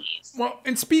families. Well,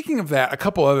 and speaking of that, a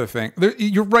couple other things.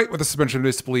 You're right with the suspension of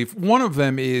disbelief. One of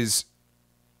them is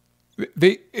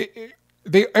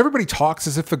everybody talks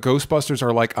as if the Ghostbusters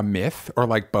are like a myth or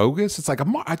like bogus. It's like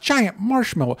a giant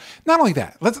marshmallow. Not only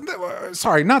that, not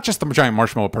just the giant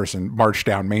marshmallow person marched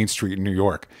down Main Street in New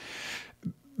York.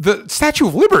 The Statue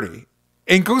of Liberty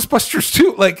in Ghostbusters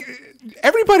 2, like,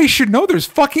 everybody should know there's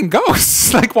fucking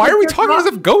ghosts. Like, why are we talking as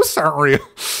if ghosts aren't real?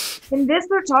 In this,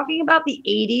 they're talking about the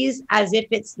 80s as if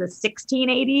it's the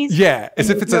 1680s. Yeah, as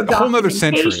if it's a whole nother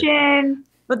century.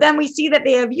 But then we see that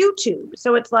they have YouTube.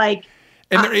 So it's like...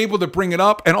 And they're able to bring it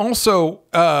up. And also,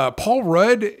 Paul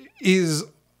Rudd is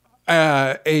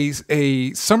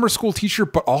a summer school teacher,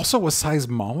 but also a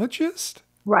seismologist.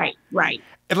 Right.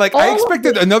 And like, I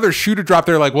expected another shoe to drop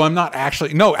there. Like, well, I'm not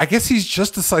actually. No, I guess he's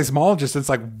just a seismologist. It's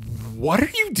like, what are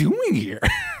you doing here?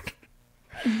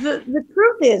 The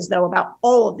truth is, though, about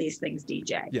all of these things,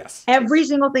 DJ. Yes. Every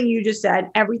single thing you just said,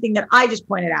 everything that I just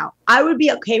pointed out, I would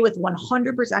be okay with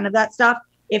 100% of that stuff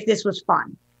if this was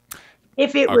fun.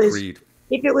 If it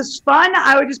was fun,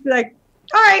 I would just be like,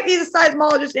 all right, he's a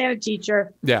seismologist and a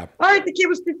teacher. Yeah. All right, the kid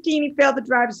was 15. He failed the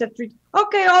driver's test.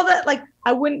 Okay, all that. Like,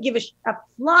 I wouldn't give a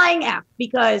flying F,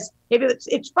 because if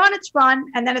it's fun,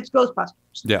 and then it's Ghostbusters.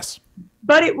 Yes.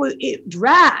 But it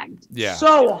dragged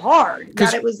so hard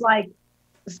that it was like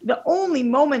the only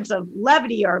moments of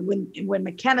levity are when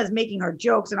McKenna's making her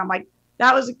jokes, and I'm like,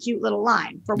 that was a cute little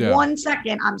line. For 1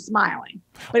 second, I'm smiling.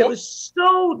 But it was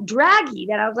so draggy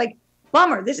that I was like,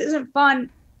 bummer, this isn't fun.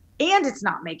 And it's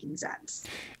not making sense.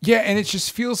 Yeah, and it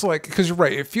just feels like, because you're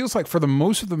right, it feels like for the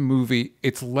most of the movie,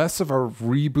 it's less of a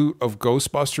reboot of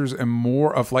Ghostbusters and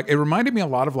more of like, it reminded me a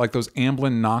lot of like those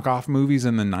Amblin knockoff movies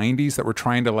in the 90s that were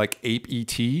trying to like ape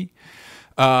E.T.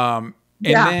 And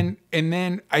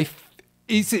then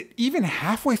is it even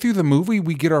halfway through the movie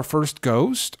we get our first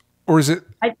ghost? Or is it?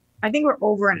 I think we're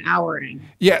over an hour in.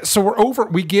 Yeah, so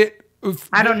we get.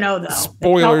 I don't know though.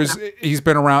 Spoilers, he's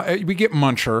been around. We get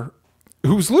Muncher,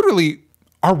 who's literally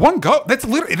our one ghost. That's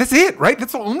it, right?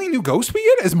 That's the only new ghost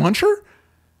we get is Muncher.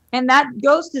 And that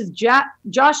ghost is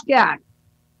Josh Gad,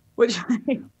 which.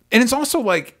 And it's also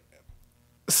like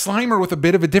Slimer with a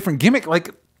bit of a different gimmick. Like,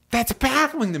 that's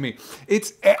baffling to me.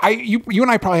 It's you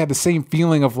and I probably had the same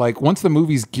feeling of like, once the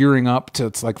movie's gearing up to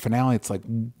its like finale, it's like,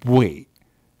 wait,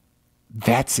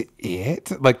 that's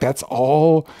it? Like, that's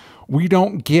all we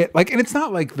don't get? Like, and it's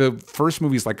not like the first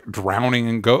movie's like drowning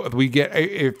and go. We get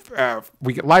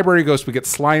we get Library Ghost, we get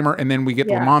Slimer, and then we get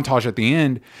the montage at the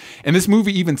end. And this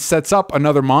movie even sets up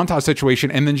another montage situation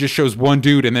and then just shows one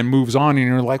dude and then moves on. And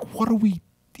you're like, what are we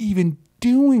even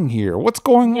doing here? What's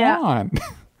going on?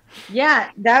 Yeah,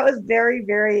 that was very,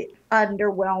 very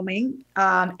underwhelming,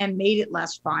 and made it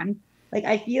less fun. Like,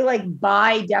 I feel like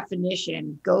by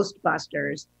definition,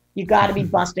 Ghostbusters you got to be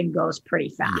busting ghosts pretty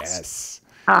fast. Yes.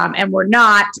 And we're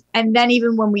not. And then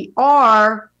even when we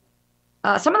are,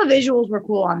 some of the visuals were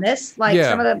cool on this, like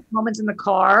some of the moments in the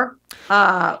car,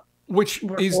 which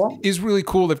is cool. is really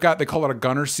cool. They call it a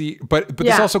gunner seat, but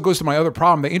this also goes to my other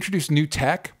problem. They introduced new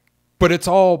tech, but it's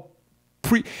all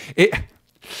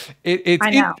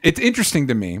it's interesting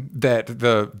to me that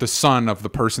the son of the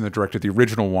person that directed the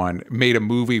original one made a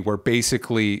movie where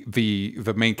basically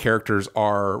the main characters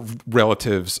are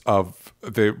relatives of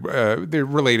they're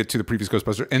related to the previous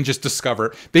Ghostbusters, and just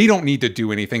discover they don't need to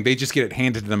do anything. They just get it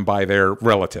handed to them by their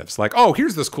relatives. Like, oh,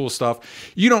 here's this cool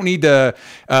stuff. You don't need to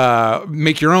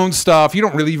make your own stuff. You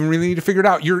don't really need to figure it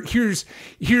out. Here's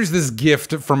this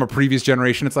gift from a previous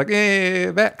generation. It's like,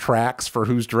 that tracks for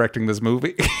who's directing this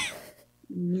movie.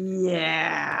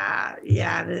 Yeah.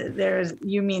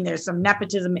 There's some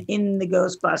nepotism in the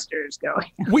Ghostbusters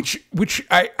going on. Which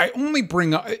I only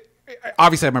bring up.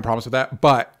 Obviously, I have my problems with that,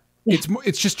 but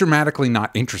it's just dramatically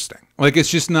not interesting. Like, it's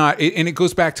just not, and it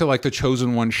goes back to like the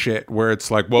Chosen One shit, where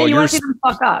it's like, well, you want to see them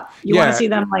fuck up. You want to see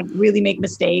them like really make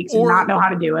mistakes and not know how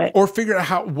to do it, or figure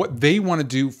out what they want to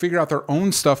do, figure out their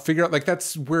own stuff, figure out, like,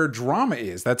 that's where drama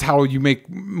is. That's how you make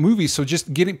movies. So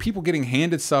just people getting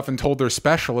handed stuff and told they're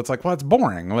special, it's like, well, it's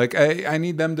boring. Like, I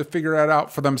need them to figure it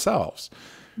out for themselves.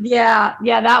 Yeah,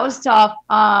 that was tough.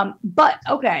 But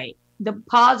okay, the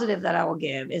positive that I will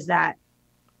give is that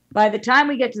by the time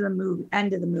we get to the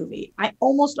end of the movie, I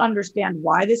almost understand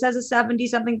why this has a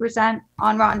 70-something%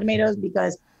 on Rotten Tomatoes,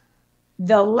 because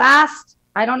the last,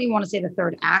 I don't even want to say the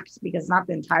third act, because it's not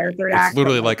the entire third act. It's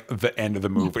literally like the end of the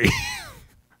movie.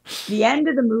 The end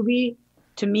of the movie,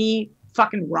 to me,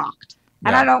 fucking rocked.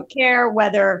 And I don't care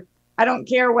whether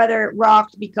it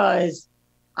rocked, because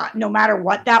no matter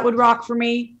what, that would rock for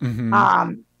me.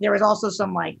 Mm-hmm. There was also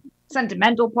some like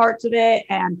sentimental parts of it,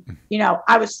 and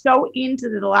I was so into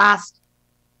the last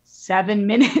 7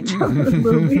 minutes of the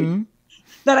movie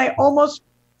that I almost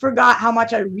forgot how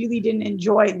much I really didn't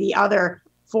enjoy the other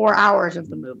 4 hours of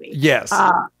the movie. Yes.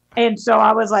 And so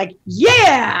I was like,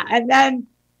 yeah. And then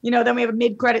then we have a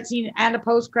mid-credit scene and a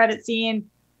post-credit scene,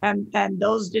 and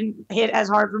those didn't hit as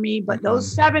hard for me, but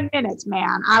those 7 minutes,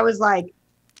 man, I was like,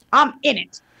 I'm in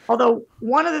it. Although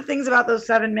one of the things about those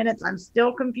 7 minutes I'm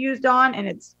still confused on, and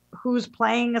it's who's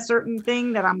playing a certain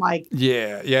thing that I'm like,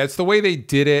 it's the way they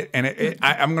did it, and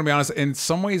I'm gonna be honest, in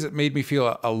some ways it made me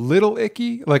feel a little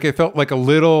icky. Like, it felt like a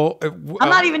little I'm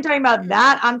not even talking about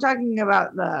that, I'm talking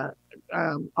about the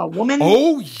a woman.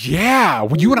 Oh yeah,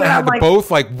 you and I had to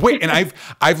both like wait, and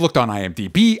I've looked on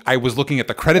IMDb, I was looking at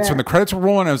the credits when the credits were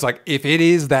rolling, I was like, if it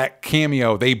is that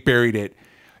cameo, they buried it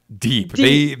deep.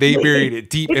 They buried it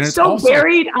deep, it's and it's so also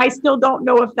buried. I still don't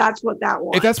know if that's what that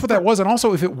was. If that's what that was, and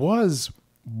also if it was,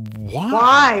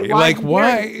 why? Like,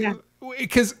 why?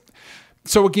 Because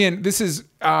so again, this is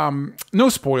no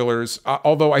spoilers.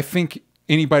 Although I think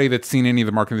anybody that's seen any of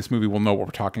the marketing of this movie will know what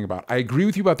we're talking about. I agree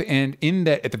with you about the end, in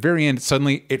that at the very end,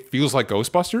 suddenly it feels like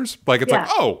Ghostbusters. Like, it's like,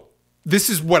 oh, this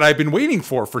is what I've been waiting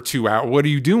for 2 hours. What are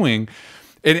you doing?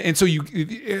 And so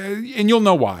and you'll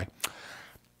know why.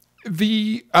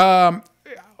 The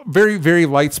very, very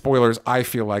light spoilers, I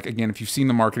feel like, again, if you've seen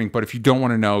the marketing, but if you don't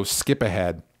want to know, skip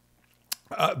ahead.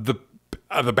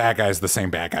 The bad guy is the same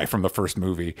bad guy from the first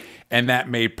movie, and that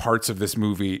made parts of this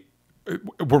movie,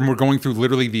 when we're going through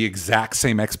literally the exact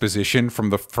same exposition from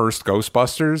the first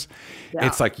Ghostbusters,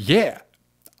 it's like,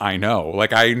 I know.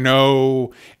 Like, I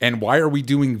know. And why are we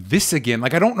doing this again?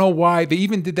 Like, I don't know why. They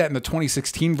even did that in the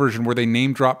 2016 version where they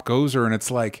name drop Gozer, and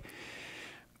it's like,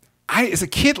 as a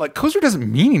kid, like, Gozer doesn't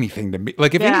mean anything to me.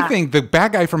 Like, if anything, the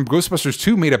bad guy from Ghostbusters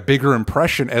 2 made a bigger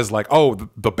impression as like, oh,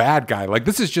 the bad guy. Like,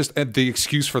 this is just the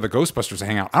excuse for the Ghostbusters to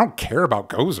hang out. I don't care about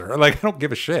Gozer. Like, I don't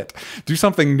give a shit. Do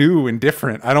something new and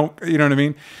different. I don't, you know what I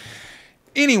mean?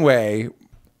 Anyway,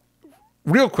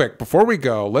 real quick, before we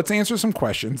go, let's answer some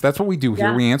questions. That's what we do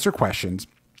here. We answer questions.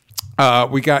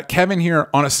 We got Kevin here.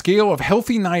 On a scale of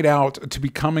healthy night out to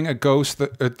becoming a ghost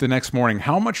the next morning,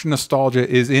 how much nostalgia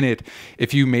is in it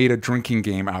if you made a drinking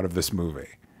game out of this movie?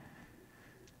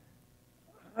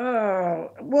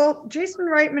 Oh, well, Jason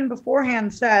Reitman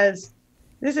beforehand says,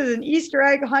 this is an Easter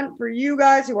egg hunt for you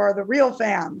guys who are the real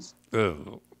fans.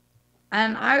 Ugh.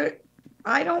 And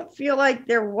I don't feel like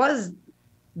there was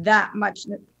that much.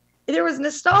 There was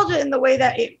nostalgia in the way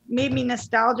that it made me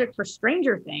nostalgic for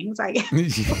Stranger Things, I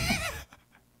guess.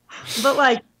 But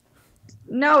like,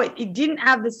 no, it didn't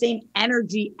have the same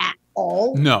energy at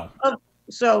all. No.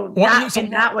 So in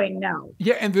that way, no.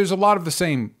 Yeah, and there's a lot of the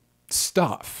same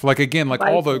stuff. Like, again, like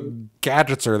all the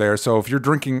gadgets are there. So if you're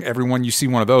drinking, everyone you see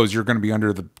one of those, you're going to be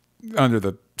under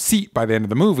the seat by the end of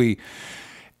the movie.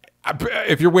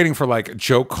 if you're waiting for like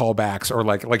joke callbacks or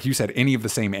like you said, any of the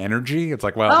same energy, it's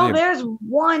like, well, oh, there's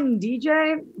one,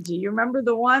 DJ. Do you remember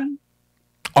the one?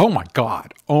 Oh my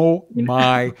God. Oh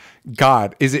my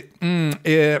God. Is it,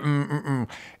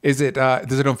 is it,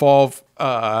 does it involve,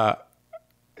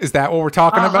 is that what we're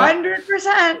talking about?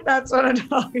 100%. That's what I'm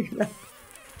talking about.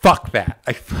 Fuck that.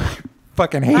 I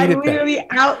fucking hated that. I literally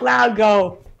out loud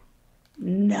go,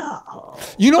 no.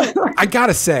 You know, I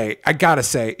gotta say,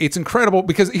 it's incredible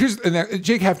because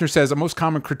Jake Hefner says a most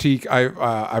common critique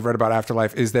I've read about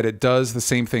Afterlife is that it does the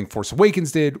same thing Force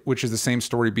Awakens did, which is the same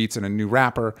story beats in a new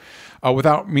wrapper.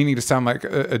 Without meaning to sound like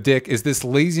a dick, is this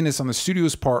laziness on the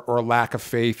studio's part or a lack of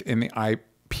faith in the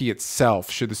IP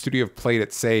itself? Should the studio have played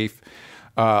it safe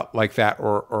like that,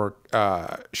 or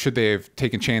should they have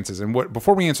taken chances? And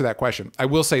before we answer that question, I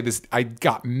will say this: I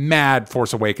got mad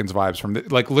Force Awakens vibes from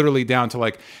like literally down to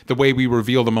like the way we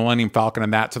reveal the Millennium Falcon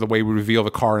and that to the way we reveal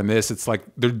the car in this. It's like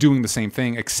they're doing the same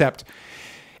thing, except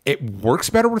it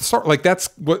works better with Star. Like that's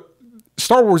what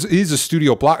Star Wars is, a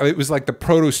studio block. It was like the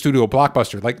proto studio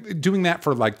blockbuster. Like doing that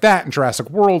for like that and Jurassic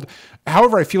World.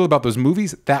 However I feel about those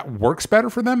movies, that works better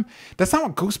for them. That's not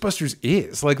what Ghostbusters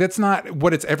is. Like that's not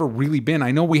what it's ever really been.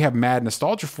 I know we have mad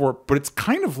nostalgia for it, but it's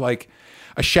kind of like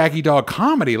a Shaggy Dog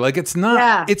comedy. Like it's not.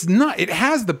 Yeah. It's not. It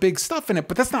has the big stuff in it,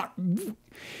 but that's not.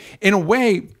 In a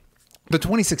way, the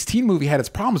 2016 movie had its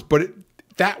problems, but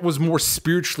that was more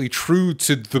spiritually true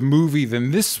to the movie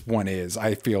than this one is.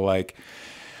 I feel like.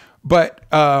 But,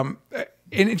 and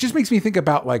it just makes me think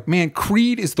about like, man,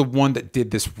 Creed is the one that did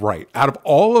this right. Out of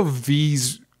all of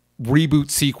these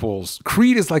reboot sequels,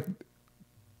 Creed is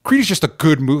just a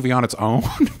good movie on its own.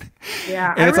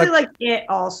 Yeah, I really liked it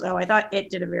also. I thought it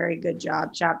did a very good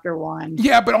job, chapter 1.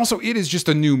 Yeah, but also it is just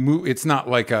a new movie. It's not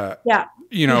like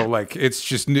like it's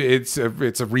just, it's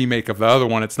a remake of the other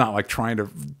one. It's not like trying to.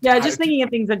 Yeah, just thinking of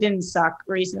things that didn't suck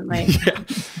recently. Yeah.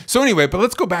 So anyway, but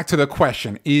let's go back to the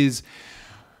question is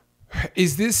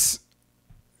this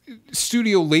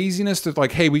studio laziness that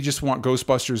like, hey, we just want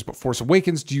Ghostbusters but Force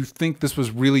Awakens? Do you think this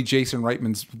was really Jason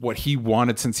Reitman's what he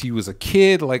wanted since he was a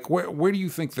kid? Like where do you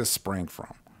think this sprang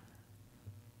from?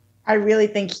 I really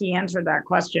think he answered that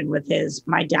question with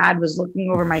my dad was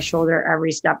looking over my shoulder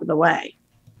every step of the way.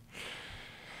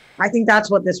 I think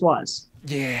that's what this was.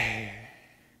 Yeah.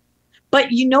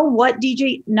 But you know what,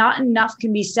 DJ? Not enough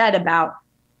can be said about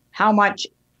how much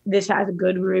this has a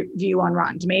good review on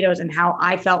Rotten Tomatoes and how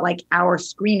I felt like our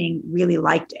screening really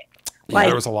liked it. Like,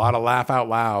 there was a lot of laugh out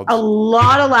loud. A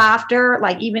lot of laughter.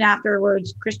 Like even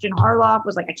afterwards, Christian Harloff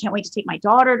was like, I can't wait to take my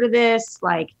daughter to this.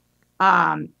 Like,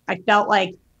 I felt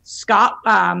like Scott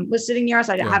was sitting near us.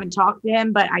 I haven't talked to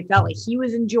him, but I felt like he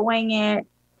was enjoying it.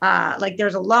 Like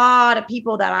there's a lot of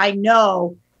people that I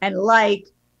know and like,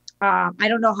 I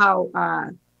don't know how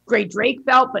Great Drake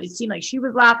felt, but it seemed like she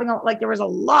was laughing. Like there was a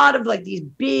lot of like these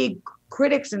big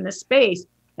critics in this space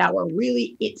that were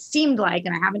really, it seemed like,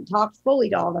 and I haven't talked fully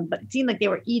to all of them, but it seemed like they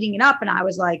were eating it up. And I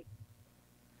was like,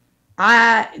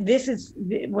 this is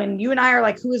when you and I are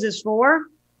like, who is this for?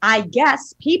 I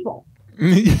guess people.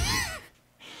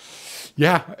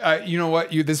 Yeah, you know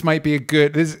what? This might be a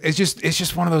good. It's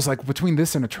just one of those like between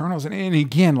this and Eternals, and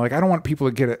again, like I don't want people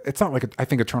to get it. It's not like I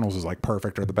think Eternals is like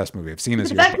perfect or the best movie I've seen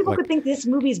this year. If people could think this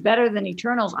movie is better than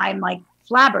Eternals, I'm like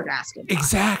flabbergasted.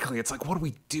 Exactly. It's like, what are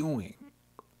we doing?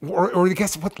 Or I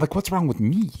guess what's wrong with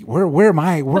me? Where am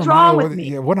I? What's wrong with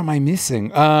me? What am I missing?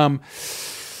 Yeah,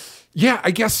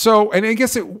 I guess so, and I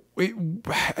guess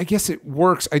it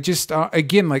works. I just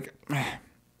again like.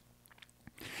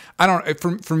 I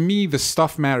don't. For me, the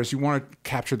stuff matters. You want to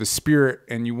capture the spirit,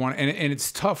 and and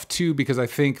it's tough too because I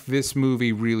think this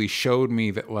movie really showed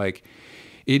me that like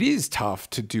it is tough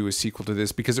to do a sequel to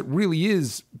this because it really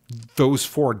is those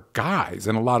four guys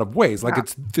in a lot of ways. Like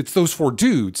it's those four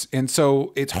dudes, and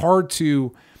so it's hard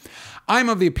to. I'm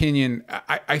of the opinion.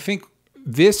 I think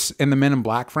this and the Men in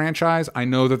Black franchise. I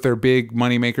know that they're big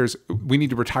money makers. We need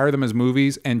to retire them as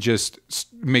movies and just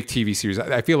make TV series.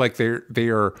 I feel like they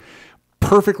are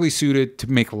perfectly suited to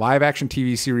make live action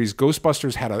TV series.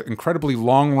 Ghostbusters had an incredibly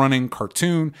long running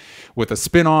cartoon with a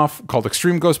spin-off called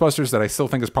Extreme Ghostbusters that I still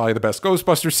think is probably the best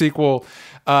Ghostbusters sequel.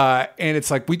 And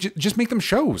it's like, we just make them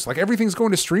shows. Like everything's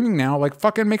going to streaming now. Like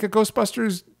fucking make a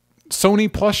Ghostbusters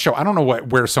Sony Plus show. I don't know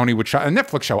where Sony would shot a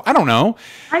Netflix show. I don't know.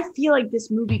 I feel like this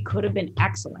movie could have been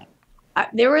excellent.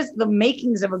 There was the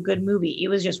makings of a good movie. It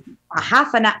was just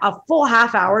a full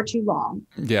half hour too long.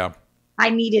 Yeah. I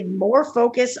needed more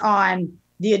focus on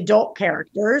the adult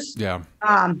characters. Yeah.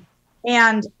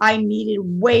 And I needed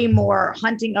way more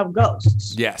hunting of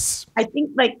ghosts. Yes. I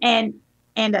think and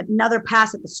and another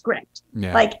pass at the script.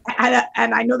 Yeah. Like,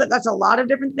 and I know that that's a lot of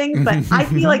different things, but I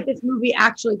feel like this movie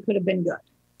actually could have been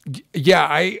good. Yeah,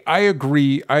 I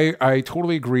agree. I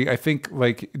totally agree. I think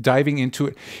like diving into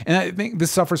it, and I think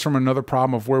this suffers from another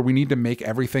problem of where we need to make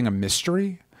everything a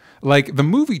mystery. Like the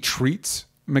movie treats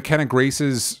McKenna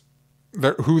Grace's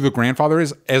who the grandfather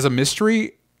is as a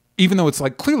mystery, even though it's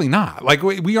like clearly not. Like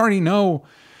we already know.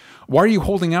 Why are you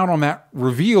holding out on that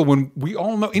reveal when we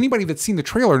all know, anybody that's seen the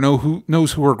trailer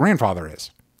knows who her grandfather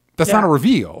is? That's not a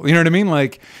reveal. You know what I mean?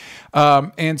 Like,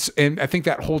 and I think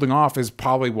that holding off is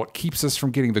probably what keeps us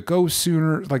from getting the ghost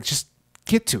sooner. Like, just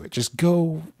get to it. Just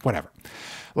go, whatever.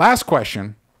 Last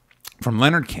question from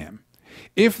Leonard Kim.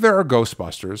 If there are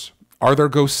Ghostbusters, are there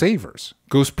ghost savers?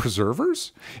 Ghost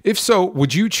preservers? If so,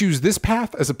 would you choose this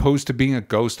path as opposed to being a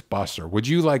Ghostbuster? Would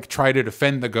you like try to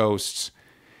defend the ghosts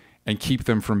and keep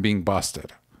them from being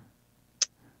busted?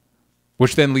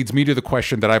 Which then leads me to the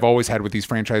question that I've always had with these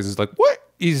franchises, like, what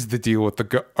is the deal with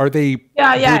are they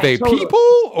totally.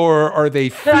 People or are they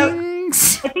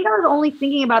things? I think I was only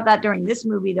thinking about that during this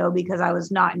movie, though, because I was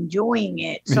not enjoying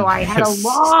it. So I had a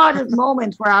lot of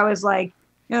moments where I was like,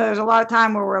 there's a lot of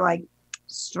time where we're like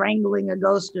strangling a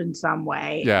ghost in some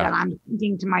way. Yeah. And I'm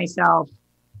thinking to myself,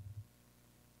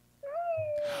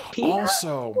 Peter?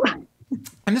 Also...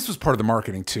 And this was part of the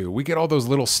marketing too. We get all those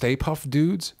little Stay Puft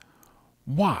dudes.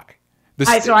 Why?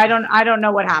 So I don't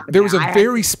know what happened. There was a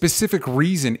very specific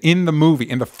reason in the movie,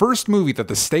 in the first movie, that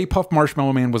the Stay Puft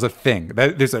Marshmallow Man was a thing.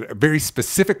 There's a very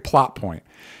specific plot point.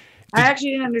 I actually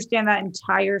didn't understand that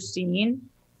entire scene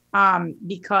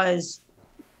because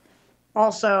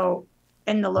also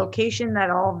in the location that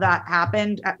all of that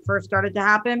happened started to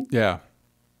happen. Yeah.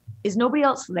 Is nobody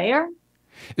else there?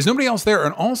 Is nobody else there?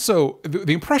 And also,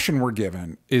 the impression we're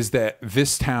given is that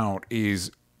this town is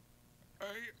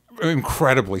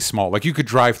incredibly small. Like, you could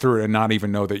drive through it and not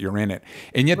even know that you're in it.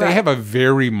 And yet they have a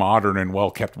very modern and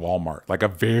well-kept Walmart. Like, a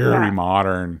very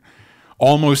modern,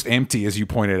 almost empty, as you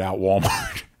pointed out,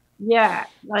 Walmart. Yeah.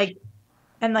 Like,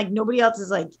 and, like, nobody else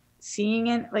is, like, seeing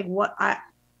it. Like,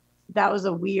 that was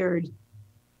a weird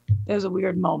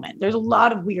moment. There's a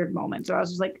lot of weird moments where I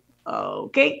was just like, oh,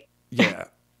 okay. Yeah.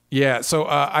 Yeah, so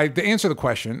to answer the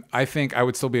question, I think I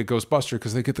would still be a Ghostbuster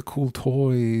because they get the cool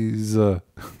toys. No,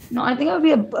 I think I would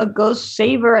be a ghost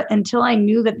saver until I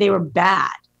knew that they were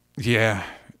bad. Yeah.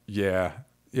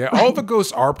 All the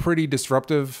ghosts are pretty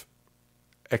disruptive,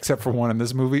 except for one in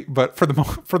this movie. But for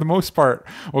the most part,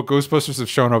 what Ghostbusters have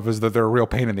shown up is that they're a real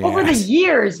pain in the ass. Over the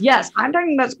years, yes. I'm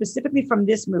talking about specifically from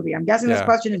this movie. I'm guessing this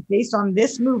question is based on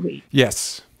this movie.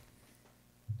 Yes.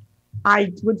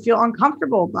 I would feel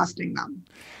uncomfortable busting them.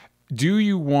 Do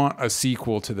you want a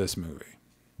sequel to this movie?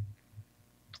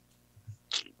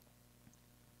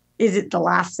 Is it the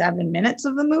last 7 minutes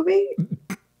of the movie?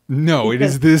 No, it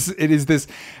is this.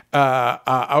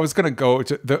 I was going to go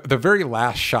to the very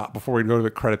last shot before we go to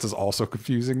the credits is also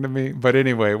confusing to me. But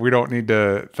anyway, we don't need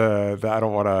to, I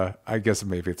don't want to, I guess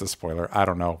maybe it's a spoiler. I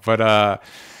don't know. But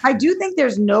I do think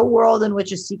there's no world in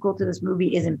which a sequel to this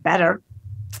movie isn't better.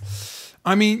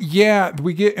 I mean, yeah,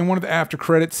 we get in one of the after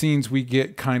credit scenes, we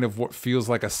get kind of what feels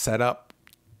like a setup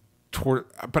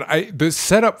the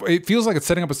setup, it feels like it's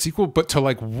setting up a sequel, but to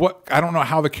like I don't know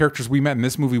how the characters we met in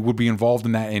this movie would be involved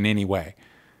in that in any way.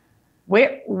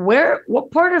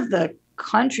 What part of the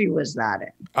country was that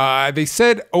in? They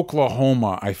said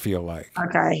Oklahoma, I feel like.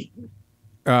 Okay.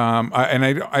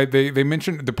 They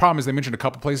mentioned, the problem is they mentioned a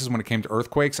couple places when it came to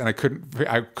earthquakes, and I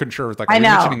couldn't sure. It was like, are we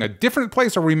mentioning a different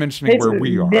place, or are we mentioning where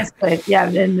we are? This place, yeah,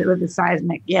 with the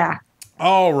seismic, yeah.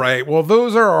 All right. Well,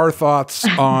 those are our thoughts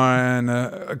on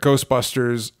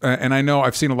Ghostbusters. And I know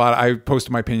I've seen a lot. I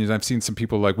posted my opinions. I've seen some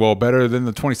people like, well, better than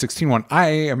the 2016 one. I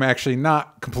am actually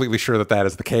not completely sure that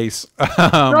is the case.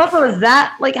 Also, is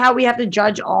that like how we have to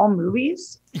judge all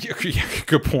movies? Yeah,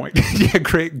 good point. Yeah,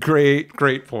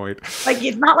 great point. Like,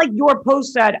 it's not like your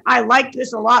post said, I liked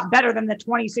this a lot better than the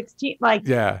 2016. Like,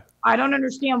 yeah. I don't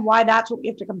understand why that's what we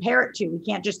have to compare it to. We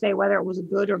can't just say whether it was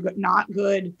good or not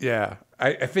good. Yeah.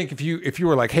 I think if you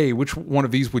were like, hey, which one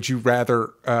of these would you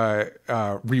rather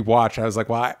rewatch? I was like,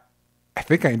 well, I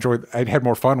think I'd had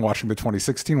more fun watching the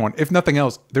 2016 one. If nothing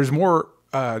else, there's more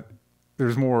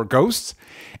ghosts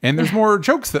and there's more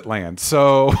jokes that land.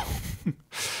 So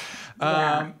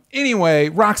anyway,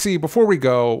 Roxy, before we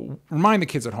go, remind the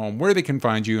kids at home where they can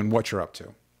find you and what you're up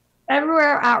to.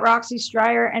 Everywhere at Roxy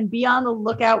Stryer, and be on the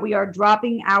lookout. We are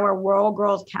dropping our World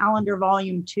Girls Calendar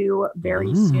Volume 2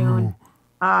 very soon.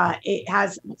 It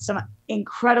has some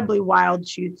incredibly wild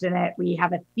shoots in it. We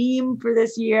have a theme for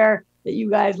this year that you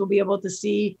guys will be able to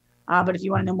see. But if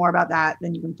you want to know more about that,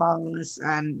 then you can follow us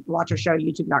and watch our show,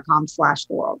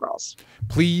 youtube.com/TheWorldGirls.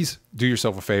 Please do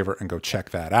yourself a favor and go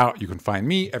check that out. You can find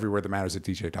me everywhere that matters at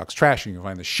DJ Talks Trash. You can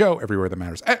find the show everywhere that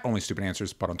matters at Only Stupid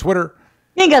Answers, but on Twitter.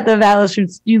 You got the values from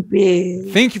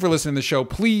stupid. Thank you for listening to the show.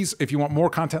 Please, if you want more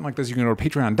content like this, you can go to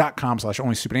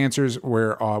patreon.com/onlystupidanswers,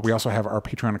 where we also have our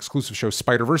Patreon exclusive show,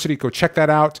 Spider-Versity. Go check that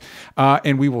out.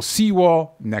 And we will see you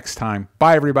all next time.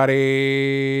 Bye, everybody.